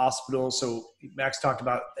did some hospitals. So Max talked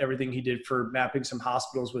about everything he did for mapping some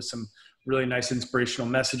hospitals with some really nice inspirational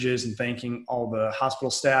messages and thanking all the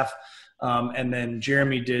hospital staff. And then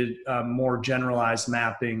Jeremy did more generalized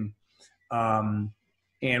mapping. And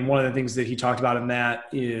one of the things that he talked about in that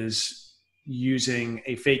is using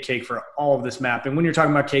a fake cake for all of this mapping. When you're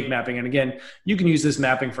talking about cake mapping, and again, you can use this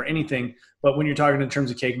mapping for anything, but when you're talking in terms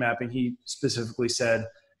of cake mapping, he specifically said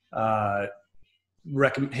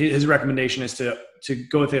his recommendation is to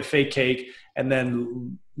go with a fake cake and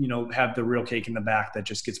then, you know, have the real cake in the back that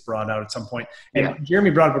just gets brought out at some point. And yeah. Jeremy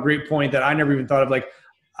brought up a great point that I never even thought of. Like,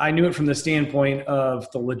 I knew it from the standpoint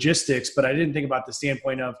of the logistics, but I didn't think about the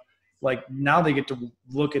standpoint of, like, now they get to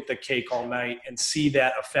look at the cake all night and see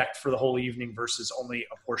that effect for the whole evening versus only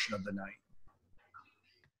a portion of the night.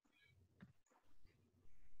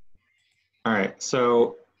 All right.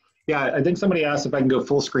 So, yeah, I think somebody asked if I can go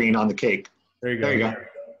full screen on the cake. There you go. There you go.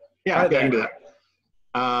 Yeah, I can do that.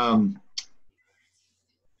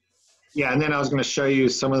 Yeah, and then I was going to show you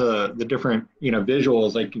some of the different, you know,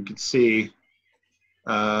 visuals. Like you can see, you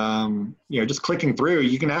know, just clicking through,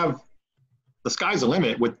 you can have, the sky's the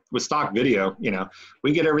limit with stock video. You know,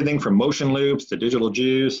 we get everything from motion loops to digital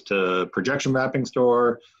juice to projection mapping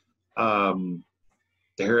store. I mean,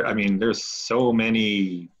 there's so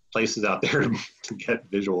many places out there to get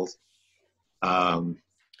visuals. Now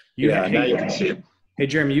you can see it. Hey,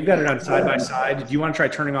 Jeremy, you've got it on side by side. Do you want to try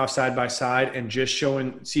turning off side by side and just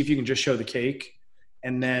see if you can just show the cake?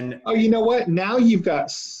 And then. Oh, you know what? Now you've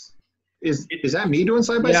got. Is that me doing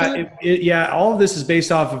side by side? Yeah, all of this is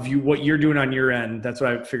based off of what you're doing on your end. That's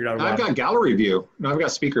what I figured out. I've got gallery view. No, I've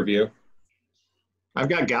got speaker view. I've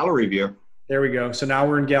got gallery view. There we go. So now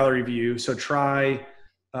we're in gallery view. So try.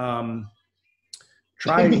 Because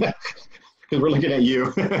we're looking at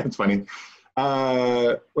you. It's funny.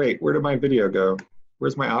 Wait, where did my video go?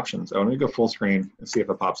 Where's my options? Oh, let me go full screen and see if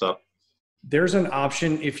it pops up. There's an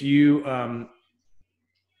option if you go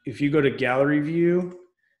to gallery view.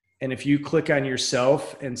 And if you click on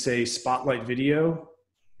yourself and say spotlight video,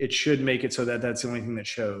 it should make it so that that's the only thing that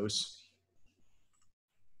shows.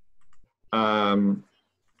 Well,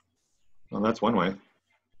 that's one way.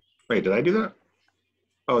 Wait, did I do that?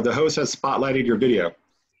 Oh, the host has spotlighted your video.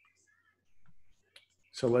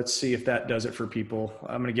 So let's see if that does it for people.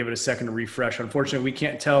 I'm going to give it a second to refresh. Unfortunately, we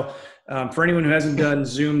can't tell. For anyone who hasn't done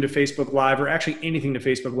Zoom to Facebook Live or actually anything to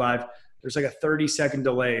Facebook Live, there's like a 30-second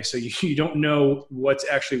delay. So you don't know what's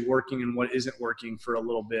actually working and what isn't working for a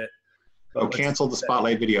little bit. Oh, cancel the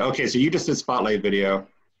spotlight video. Okay, so you just did spotlight video.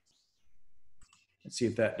 Let's see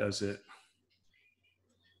if that does it.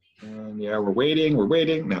 Yeah, we're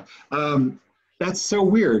waiting. No. That's so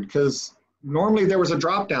weird because normally there was a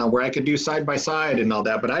drop down where I could do side by side and all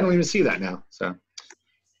that, but I don't even see that now. So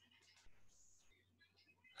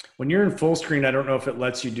when you're in full screen, I don't know if it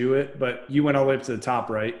lets you do it, but you went all the way up to the top,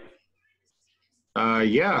 right?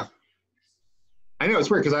 Yeah, I know it's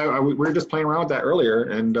weird because we were just playing around with that earlier,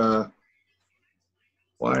 and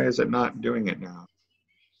why is it not doing it now?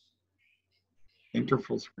 Enter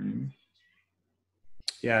full screen.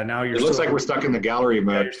 Yeah, now you're. It looks like we're stuck in the gallery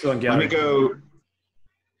mode. Yeah, you're still in gallery. Let me go.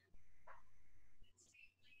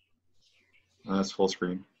 Oh, that's full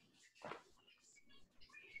screen.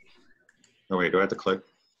 Oh wait, do I have to click?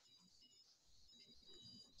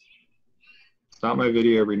 Stop my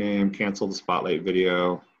video, rename, cancel the spotlight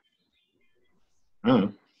video.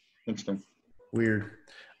 Oh, interesting. Weird.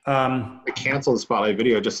 I canceled the spotlight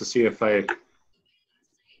video just to see if I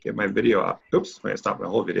get my video up. Oops, wait, I stopped my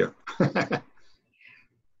whole video. That's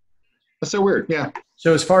so weird. Yeah.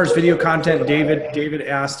 So as far as video content, David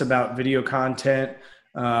asked about video content.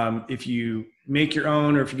 If you make your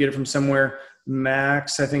own or if you get it from somewhere.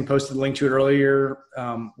 Max, I think, posted the link to it earlier.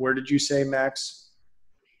 Where did you say, Max?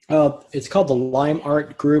 It's called the Lime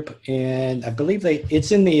Art Group, and I believe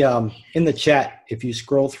it's in the chat if you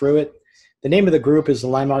scroll through it. The name of the group is the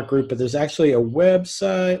Lime Art Group, but there's actually a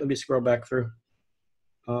website. Let me scroll back through.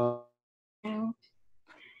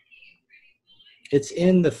 It's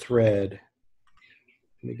in the thread.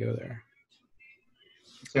 Let me go there.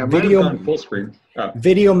 Yeah, video full screen. Oh.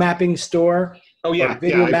 Video mapping store. Oh yeah,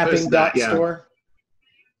 video mapping dot store.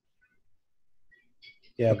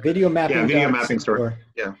 Yeah, video mapping. Yeah, video mapping store.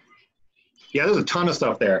 Yeah, there's a ton of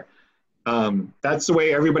stuff there. That's the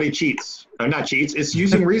way everybody cheats. Not cheats. It's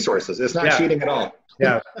using resources. It's not cheating at all.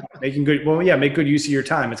 Yeah, make good use of your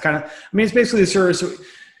time. It's kind of, I mean, it's basically the service.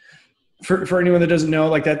 For anyone that doesn't know,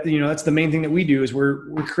 like that, that's the main thing that we do is we're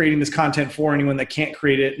creating this content for anyone that can't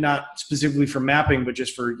create it, not specifically for mapping, but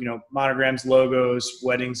just for, monograms, logos,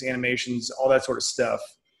 weddings, animations, all that sort of stuff.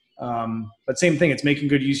 But same thing, it's making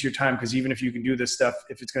good use of your time, because even if you can do this stuff,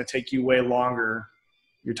 if it's going to take you way longer,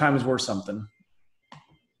 your time is worth something.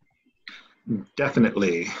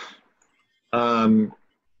 Definitely. I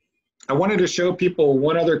wanted to show people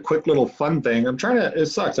one other quick little fun thing. It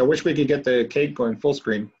sucks. I wish we could get the cake going full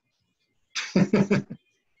screen.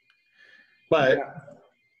 But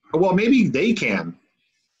well, maybe they can.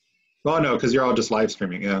 Well, no, because you're all just live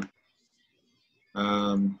streaming. Yeah.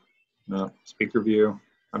 No, speaker view.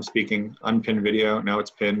 I'm speaking. Unpinned video. Now it's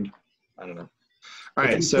pinned. I don't know. All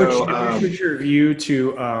right. So switch your view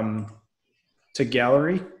to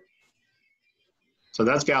gallery. So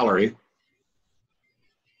that's gallery.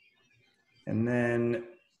 And then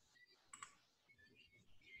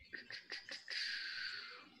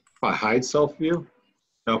hide self view?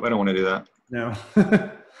 Nope, I don't want to do that. No.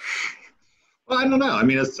 Well, I don't know. I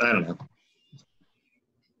mean, I don't know.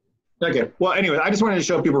 Okay. Well, anyway, I just wanted to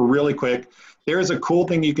show people really quick. There is a cool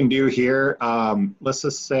thing you can do here. Let's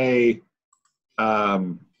just say,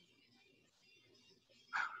 hold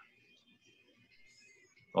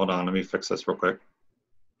on, let me fix this real quick.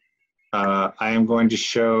 I am going to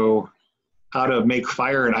show how to make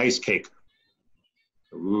fire and ice cake.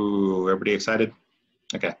 Ooh, everybody excited?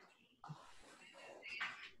 Okay.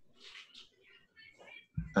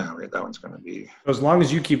 Oh, wait, that one's going to be. As long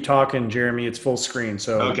as you keep talking, Jeremy, it's full screen.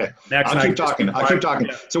 So okay, I'll keep talking. Yeah.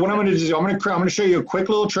 So what I'm going to do is I'm going to show you a quick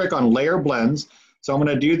little trick on layer blends. So I'm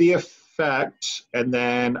going to do the effect, and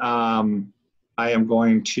then I am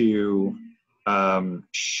going to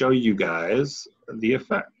show you guys the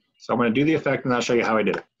effect. So I'm going to do the effect, and I'll show you how I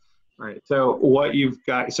did it. All right. So what you've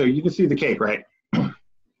got, so you can see the cake, right?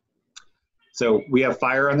 So we have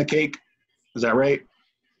fire on the cake. Is that right?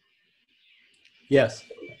 Yes.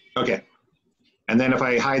 Okay. And then if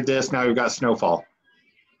I hide this, now we've got snowfall.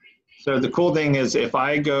 So the cool thing is if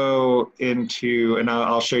I go into, and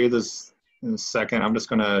I'll show you this in a second, I'm just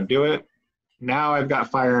going to do it. Now I've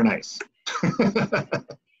got fire and ice.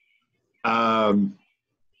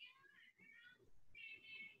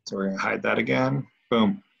 So we're going to hide that again.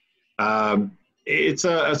 Boom. It's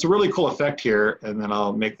a really cool effect here. And then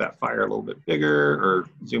I'll make that fire a little bit bigger or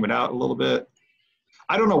zoom it out a little bit.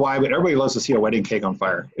 I don't know why, but everybody loves to see a wedding cake on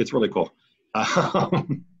fire. It's really cool.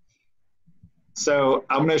 So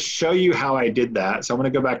I'm going to show you how I did that. So I'm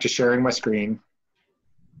going to go back to sharing my screen.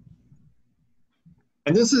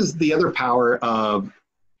 And this is the other power of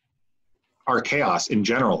Arkaos in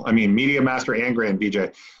general. I mean, Media Master and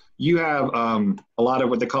GrandVJ. You have a lot of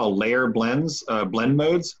what they call layer blends, blend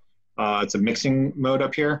modes. It's a mixing mode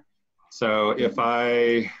up here. So if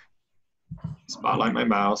I spotlight my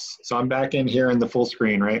mouse, so I'm back in here in the full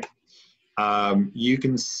screen, right? You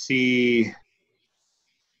can see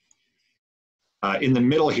in the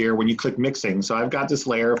middle here when you click mixing. So I've got this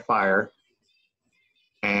layer of fire,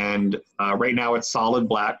 and right now it's solid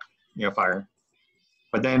black, fire.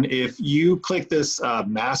 But then if you click this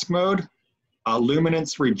mask mode,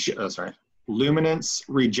 luminance rejection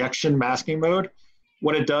masking mode,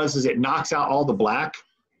 what it does is it knocks out all the black.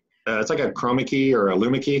 It's like a chroma key or a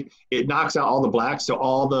luma key. It knocks out all the black, so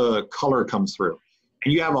all the color comes through.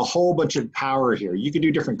 And you have a whole bunch of power here. You could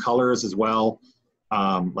do different colors as well.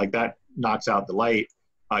 Like that knocks out the light.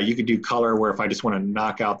 You could do color where if I just want to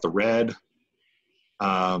knock out the red.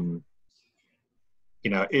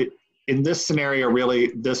 In this scenario, really,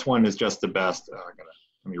 this one is just the best.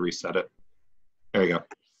 Let me reset it. There you go.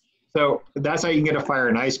 So that's how you can get a fire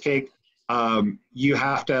and ice cake. you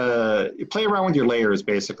have to play around with your layers,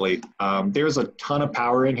 basically. There's a ton of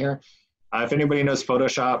power in here. If anybody knows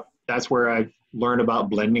Photoshop, that's where I learned about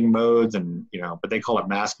blending modes and, but they call it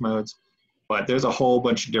mask modes. But there's a whole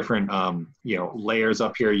bunch of different, layers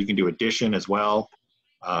up here. You can do addition as well.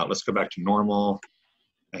 Let's go back to normal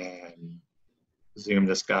and zoom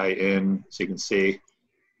this guy in so you can see.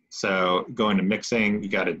 So going to mixing, you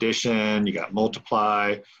got addition, you got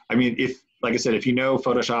multiply. I mean, like I said, if you know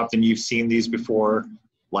Photoshop, then you've seen these before.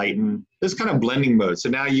 Lighten. This is kind of blending mode. So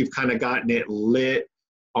now you've kind of gotten it lit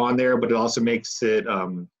on there, but it also makes it,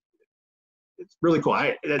 it's really cool.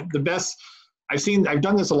 I've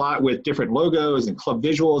done this a lot with different logos and club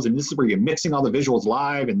visuals, and this is where you're mixing all the visuals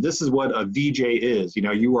live, and this is what a VJ is.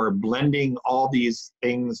 You are blending all these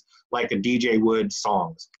things like a DJ would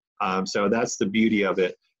songs. So that's the beauty of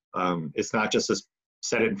it. It's not just a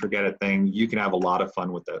set it and forget it thing. You can have a lot of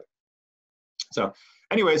fun with it. So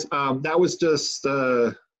anyways, that was just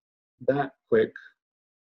that quick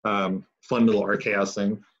fun little Arkaos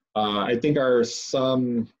thing. I think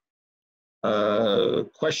some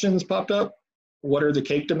questions popped up. What are the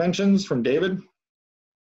cake dimensions from David?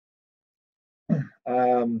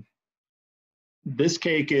 This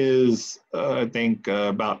cake is, I think,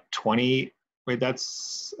 about 20. Wait, I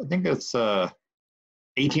think that's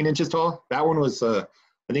 18 inches tall. That one was, I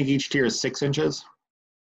think each tier is 6 inches.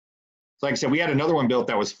 So like I said, we had another one built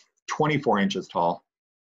that was 24 inches tall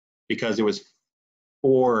because it was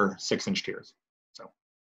 4 6-inch tiers. So,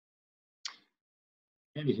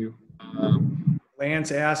 anywho.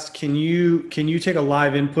 Lance asked, can you take a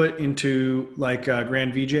live input into like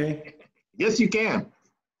GrandVJ? Yes, you can.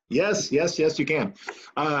 Yes, you can.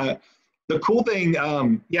 The cool thing,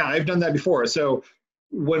 yeah, I've done that before. So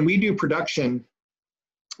when we do production,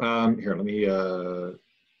 here, let me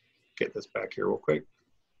get this back here real quick.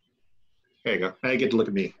 There you go. Now you get to look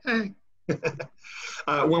at me.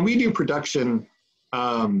 When we do production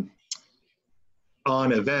on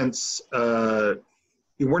events,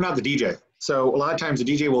 we're not the DJ. So a lot of times the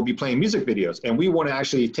DJ will be playing music videos, and we want to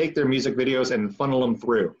actually take their music videos and funnel them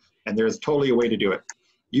through. And there's totally a way to do it.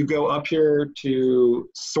 You go up here to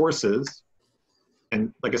sources,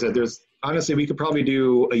 and like I said, honestly, we could probably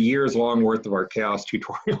do a year's long worth of Arkaos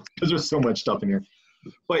tutorials because there's so much stuff in here.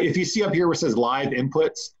 But if you see up here where it says live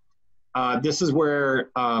inputs, this is where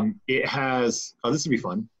it has, this would be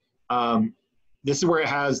fun. This is where it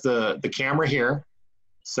has the camera here.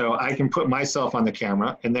 So I can put myself on the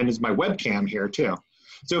camera, and then is my webcam here too.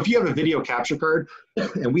 So if you have a video capture card,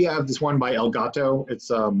 and we have this one by Elgato,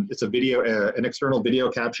 it's a video, an external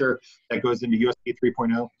video capture that goes into USB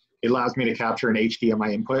 3.0. It allows me to capture an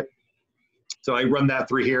HDMI input. So I run that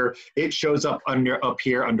through here. It shows up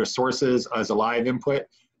here under sources as a live input,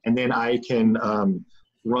 and then I can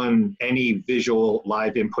run any visual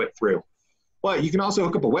live input through. But you can also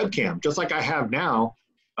hook up a webcam, just like I have now.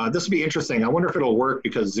 This will be interesting. I wonder if it'll work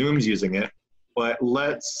because Zoom's using it. But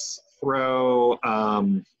let's throw a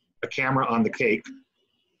camera on the cake.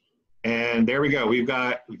 And there we go. We've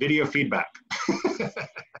got video feedback.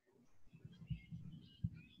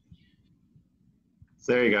 So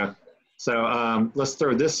there you go. So let's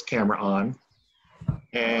throw this camera on.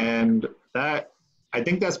 And I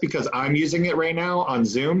think that's because I'm using it right now on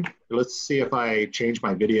Zoom. Let's see if I change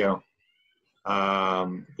my video.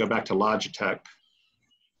 Go back to Logitech.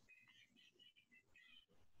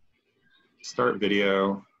 Start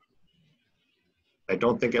video. I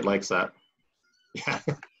don't think it likes that. Yeah.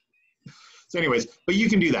 So anyways, but you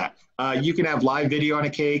can do that. You can have live video on a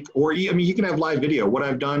cake, or I mean, you can have live video. What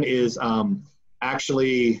I've done is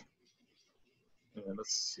actually,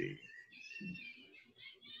 let's see.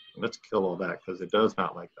 Let's kill all that because it does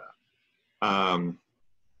not like that.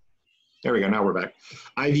 There we go, now we're back.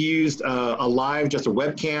 I've used just a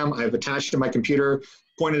webcam. I've attached to my computer,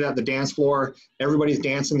 pointed at the dance floor. Everybody's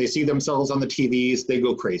dancing, they see themselves on the TVs, they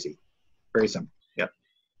go crazy. Very simple, yep.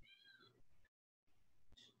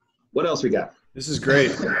 What else we got? This is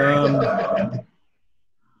great.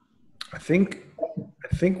 I think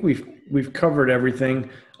we've covered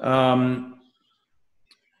everything.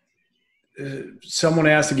 Someone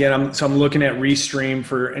asked again, so I'm looking at Restream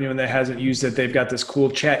for anyone that hasn't used it. They've got this cool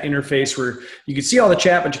chat interface where you can see all the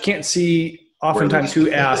chat, but you can't see oftentimes who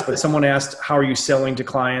asked. But someone asked, how are you selling to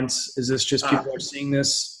clients? Is this just people are seeing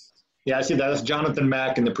this? Yeah, I see that. That's Jonathan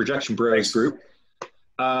Mack in the Projection Bros group.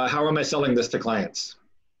 How am I selling this to clients?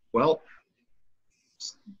 Well,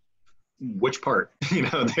 which part?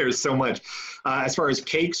 There's so much. As far as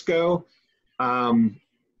cakes go, I'll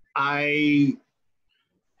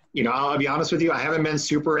be honest with you, I haven't been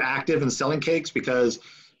super active in selling cakes because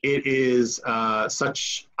it is I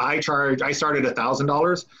started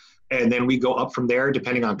 $1,000, And then we go up from there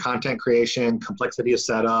depending on content creation, complexity of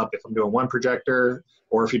setup. If I'm doing one projector,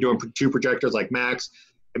 or if you're doing 2 projectors like Max,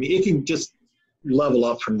 I mean, it can just level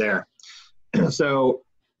up from there. So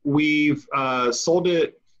we've sold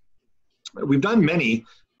it. We've done many,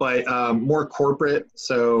 but more corporate.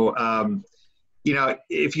 So, you know,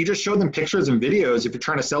 if you just show them pictures and videos, if you're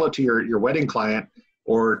trying to sell it to your wedding client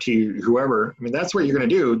or to whoever, I mean, that's what you're going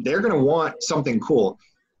to do. They're going to want something cool.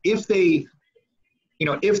 If they, you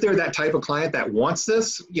know, if they're that type of client that wants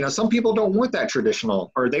this, you know, some people don't want that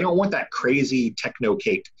traditional, or they don't want that crazy techno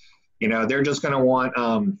cake. You know, they're just going to want,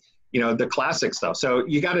 you know, the classic stuff. So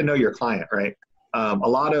you got to know your client, right? A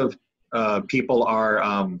lot of people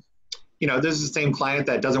are, you know, this is the same client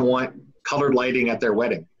that doesn't want colored lighting at their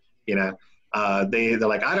wedding. You know, they're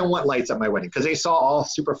like, I don't want lights at my wedding, because they saw all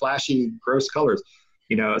super flashy, gross colors.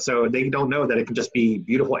 You know, so they don't know that it can just be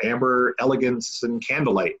beautiful amber elegance and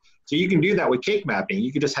candlelight. So you can do that with cake mapping.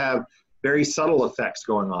 You can just have very subtle effects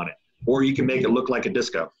going on it, or you can make it look like a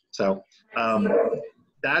disco. So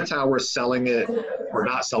that's how we're selling it, or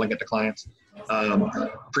not selling it to clients.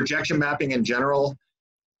 Projection mapping in general,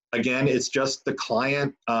 again, it's just the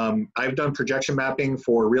client. I've done projection mapping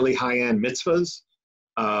for really high-end mitzvahs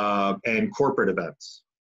and corporate events.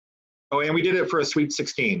 Oh, and we did it for a Sweet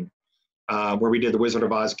 16, where we did the Wizard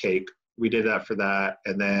of Oz cake. We did that for that.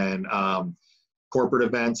 And then corporate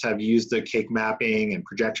events have used the cake mapping and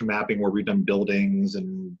projection mapping where we've done buildings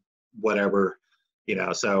and whatever, you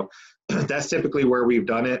know, so that's typically where we've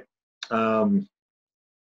done it.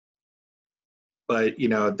 But, you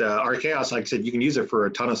know, the Arkaos, like I said, you can use it for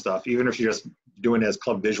a ton of stuff, even if you're just doing it as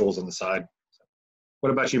club visuals on the side.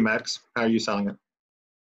 What about you, Max? How are you selling it?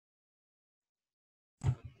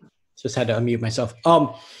 Just had to unmute myself.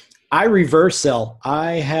 I reverse sell.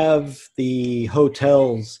 I have the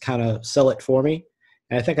hotels kind of sell it for me.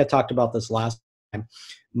 And I think I talked about this last time.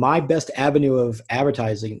 My best avenue of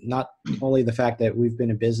advertising, not only the fact that we've been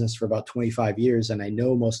in business for about 25 years and I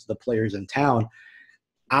know most of the players in town,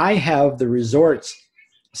 I have the resorts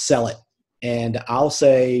sell it. And I'll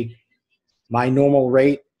say my normal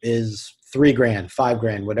rate is $3,000,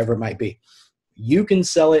 $5,000, whatever it might be. You can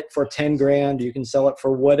sell it for 10 grand. You can sell it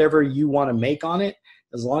for whatever you want to make on it.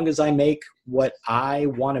 As long as I make what I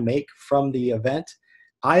want to make from the event,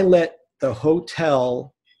 I let the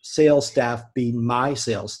hotel sales staff be my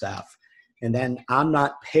sales staff. And then I'm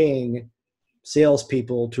not paying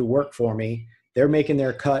salespeople to work for me. They're making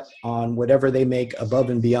their cut on whatever they make above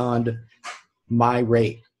and beyond my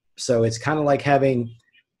rate. So it's kind of like having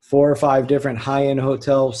 4 or 5 different high-end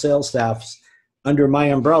hotel sales staffs under my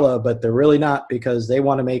umbrella, but they're really not, because they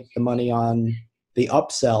want to make the money on the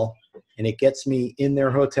upsell, and it gets me in their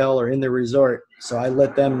hotel or in their resort. So I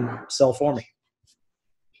let them sell for me.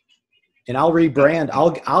 And I'll rebrand.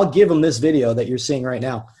 I'll give them this video that you're seeing right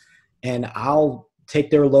now, and I'll take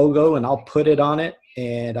their logo and I'll put it on it,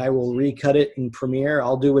 and I will recut it in Premiere.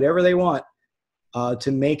 I'll do whatever they want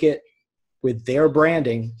to make it with their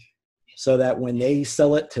branding, so that when they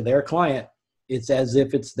sell it to their client, it's as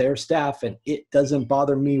if it's their staff, and it doesn't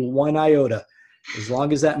bother me one iota. As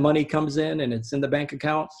long as that money comes in and it's in the bank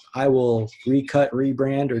account, I will recut,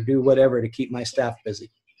 rebrand, or do whatever to keep my staff busy.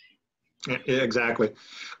 Exactly.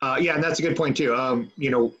 Yeah, and that's a good point too. You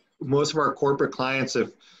know, most of our corporate clients,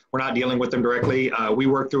 if we're not dealing with them directly, we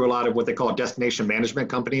work through a lot of what they call destination management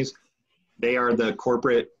companies. They are the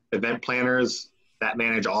corporate event planners that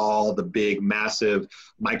manage all the big, massive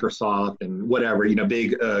Microsoft and whatever, you know,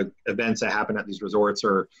 big events that happen at these resorts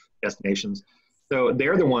or destinations. So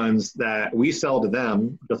they're the ones that we sell to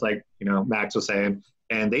them, just like, you know, Max was saying,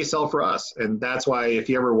 and they sell for us. And that's why if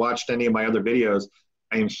you ever watched any of my other videos,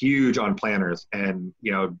 I am huge on planners, and,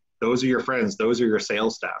 you know, those are your friends. Those are your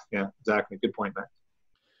sales staff. Yeah, exactly. Good point, Max.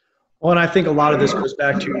 Well, and I think a lot of this goes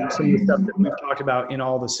back to some of the stuff that we've talked about in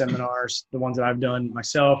all the seminars, the ones that I've done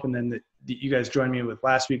myself, and then that you guys joined me with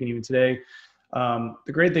last week and even today.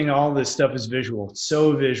 The great thing, all this stuff is visual. It's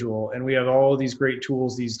so visual, and we have all these great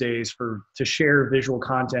tools these days to share visual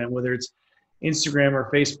content, whether it's Instagram or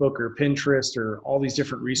Facebook or Pinterest or all these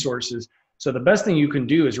different resources. So the best thing you can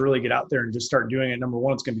do is really get out there and just start doing it. Number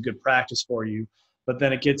one, it's going to be good practice for you, but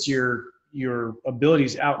then it gets your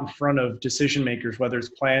abilities out in front of decision makers, whether it's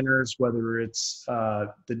planners, whether it's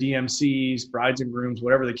the DMCs, brides and grooms,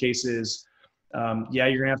 whatever the case is. Yeah,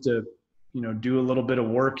 you're gonna have to, you know, do a little bit of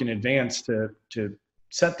work in advance to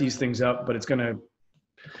set these things up, but it's gonna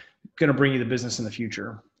bring you the business in the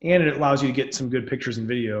future, and it allows you to get some good pictures and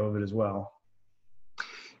video of it as well.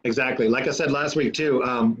 Exactly. Like I said last week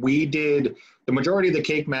too, we did the majority of the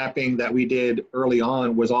cake mapping that we did early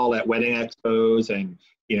on was all at wedding expos, and,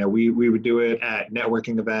 you know, we would do it at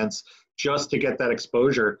networking events just to get that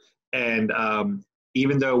exposure. And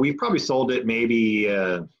even though we've probably sold it maybe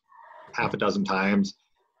half a dozen times,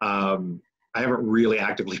 I haven't really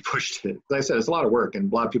actively pushed it. As I said, it's a lot of work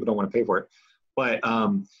and a lot of people don't want to pay for it. But,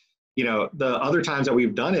 you know, the other times that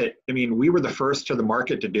we've done it, I mean, we were the first to the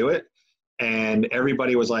market to do it. And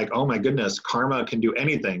everybody was like, oh my goodness, Karma can do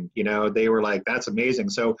anything. You know, they were like, that's amazing.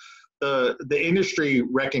 So the industry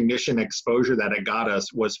recognition exposure that it got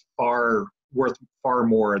us was worth far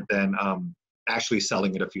more than actually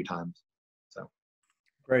selling it a few times. So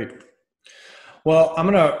great. Well, I'm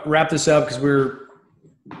going to wrap this up because we're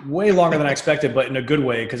way longer than I expected, but in a good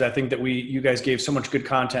way, because I think that you guys gave so much good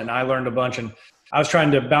content and I learned a bunch, and I was trying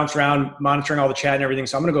to bounce around monitoring all the chat and everything.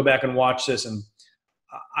 So I'm going to go back and watch this. And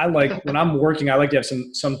I like, when I'm working, I like to have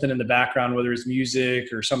something in the background, whether it's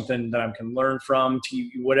music or something that I can learn from, TV,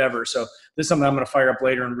 whatever. So this is something I'm going to fire up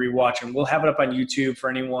later and rewatch, and we'll have it up on YouTube for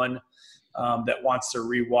anyone that wants to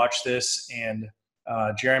rewatch this. And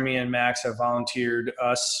Jeremy and Max have volunteered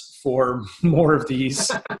us for more of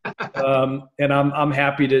these, and I'm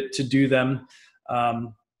happy to do them.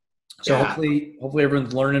 So hopefully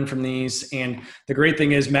everyone's learning from these. And the great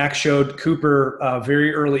thing is Max showed Cooper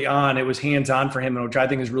very early on. It was hands-on for him, which I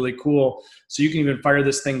think is really cool. So you can even fire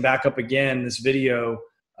this thing back up again, this video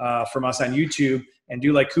from us on YouTube, and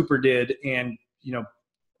do like Cooper did, and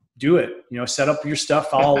do it. Set up your stuff,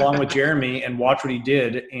 follow along with Jeremy, and watch what he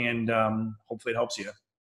did, and hopefully it helps you.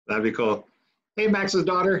 That'd be cool. Hey, Max's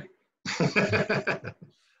daughter.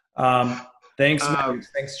 Thanks,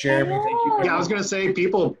 Max. Thanks, Jeremy. Thank you. Yeah, I was going to say,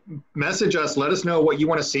 people message us. Let us know what you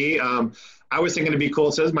want to see. I was thinking it'd be cool.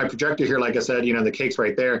 It says my projector here, like I said, the cake's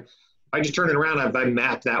right there. I just turn it around, I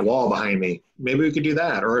map that wall behind me. Maybe we could do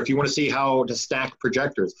that. Or if you want to see how to stack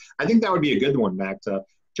projectors, I think that would be a good one, Max, to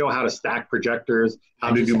show how to stack projecters,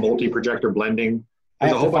 how to do multi-projector blending.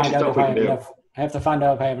 There's a whole bunch of stuff we can do. I have to find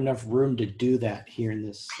out if I have enough room to do that here in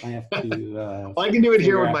this. I have to. Well, I can do it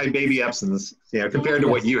here with my baby Epsons, compared to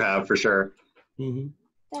what you have, for sure. Mm-hmm.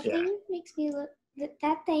 That thing makes me look.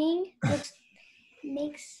 That thing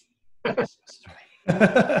makes.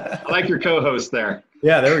 I like your co-host there.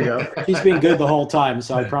 Yeah, there we go. She's been good the whole time,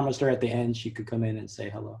 so I promised her at the end she could come in and say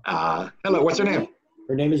hello. Hello. What's her name?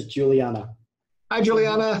 Her name is Juliana. Hi,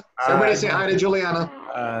 Juliana. Everybody say hi to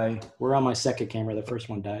Juliana. We're on my second camera. The first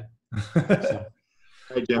one died. So.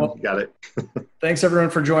 Hey, Jim. Got it. Thanks, everyone,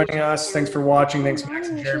 for joining us. Thanks for watching. Thanks, Max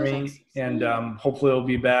and Jeremy. And hopefully we'll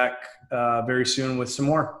be back very soon with some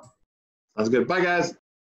more. Sounds good. Bye, guys.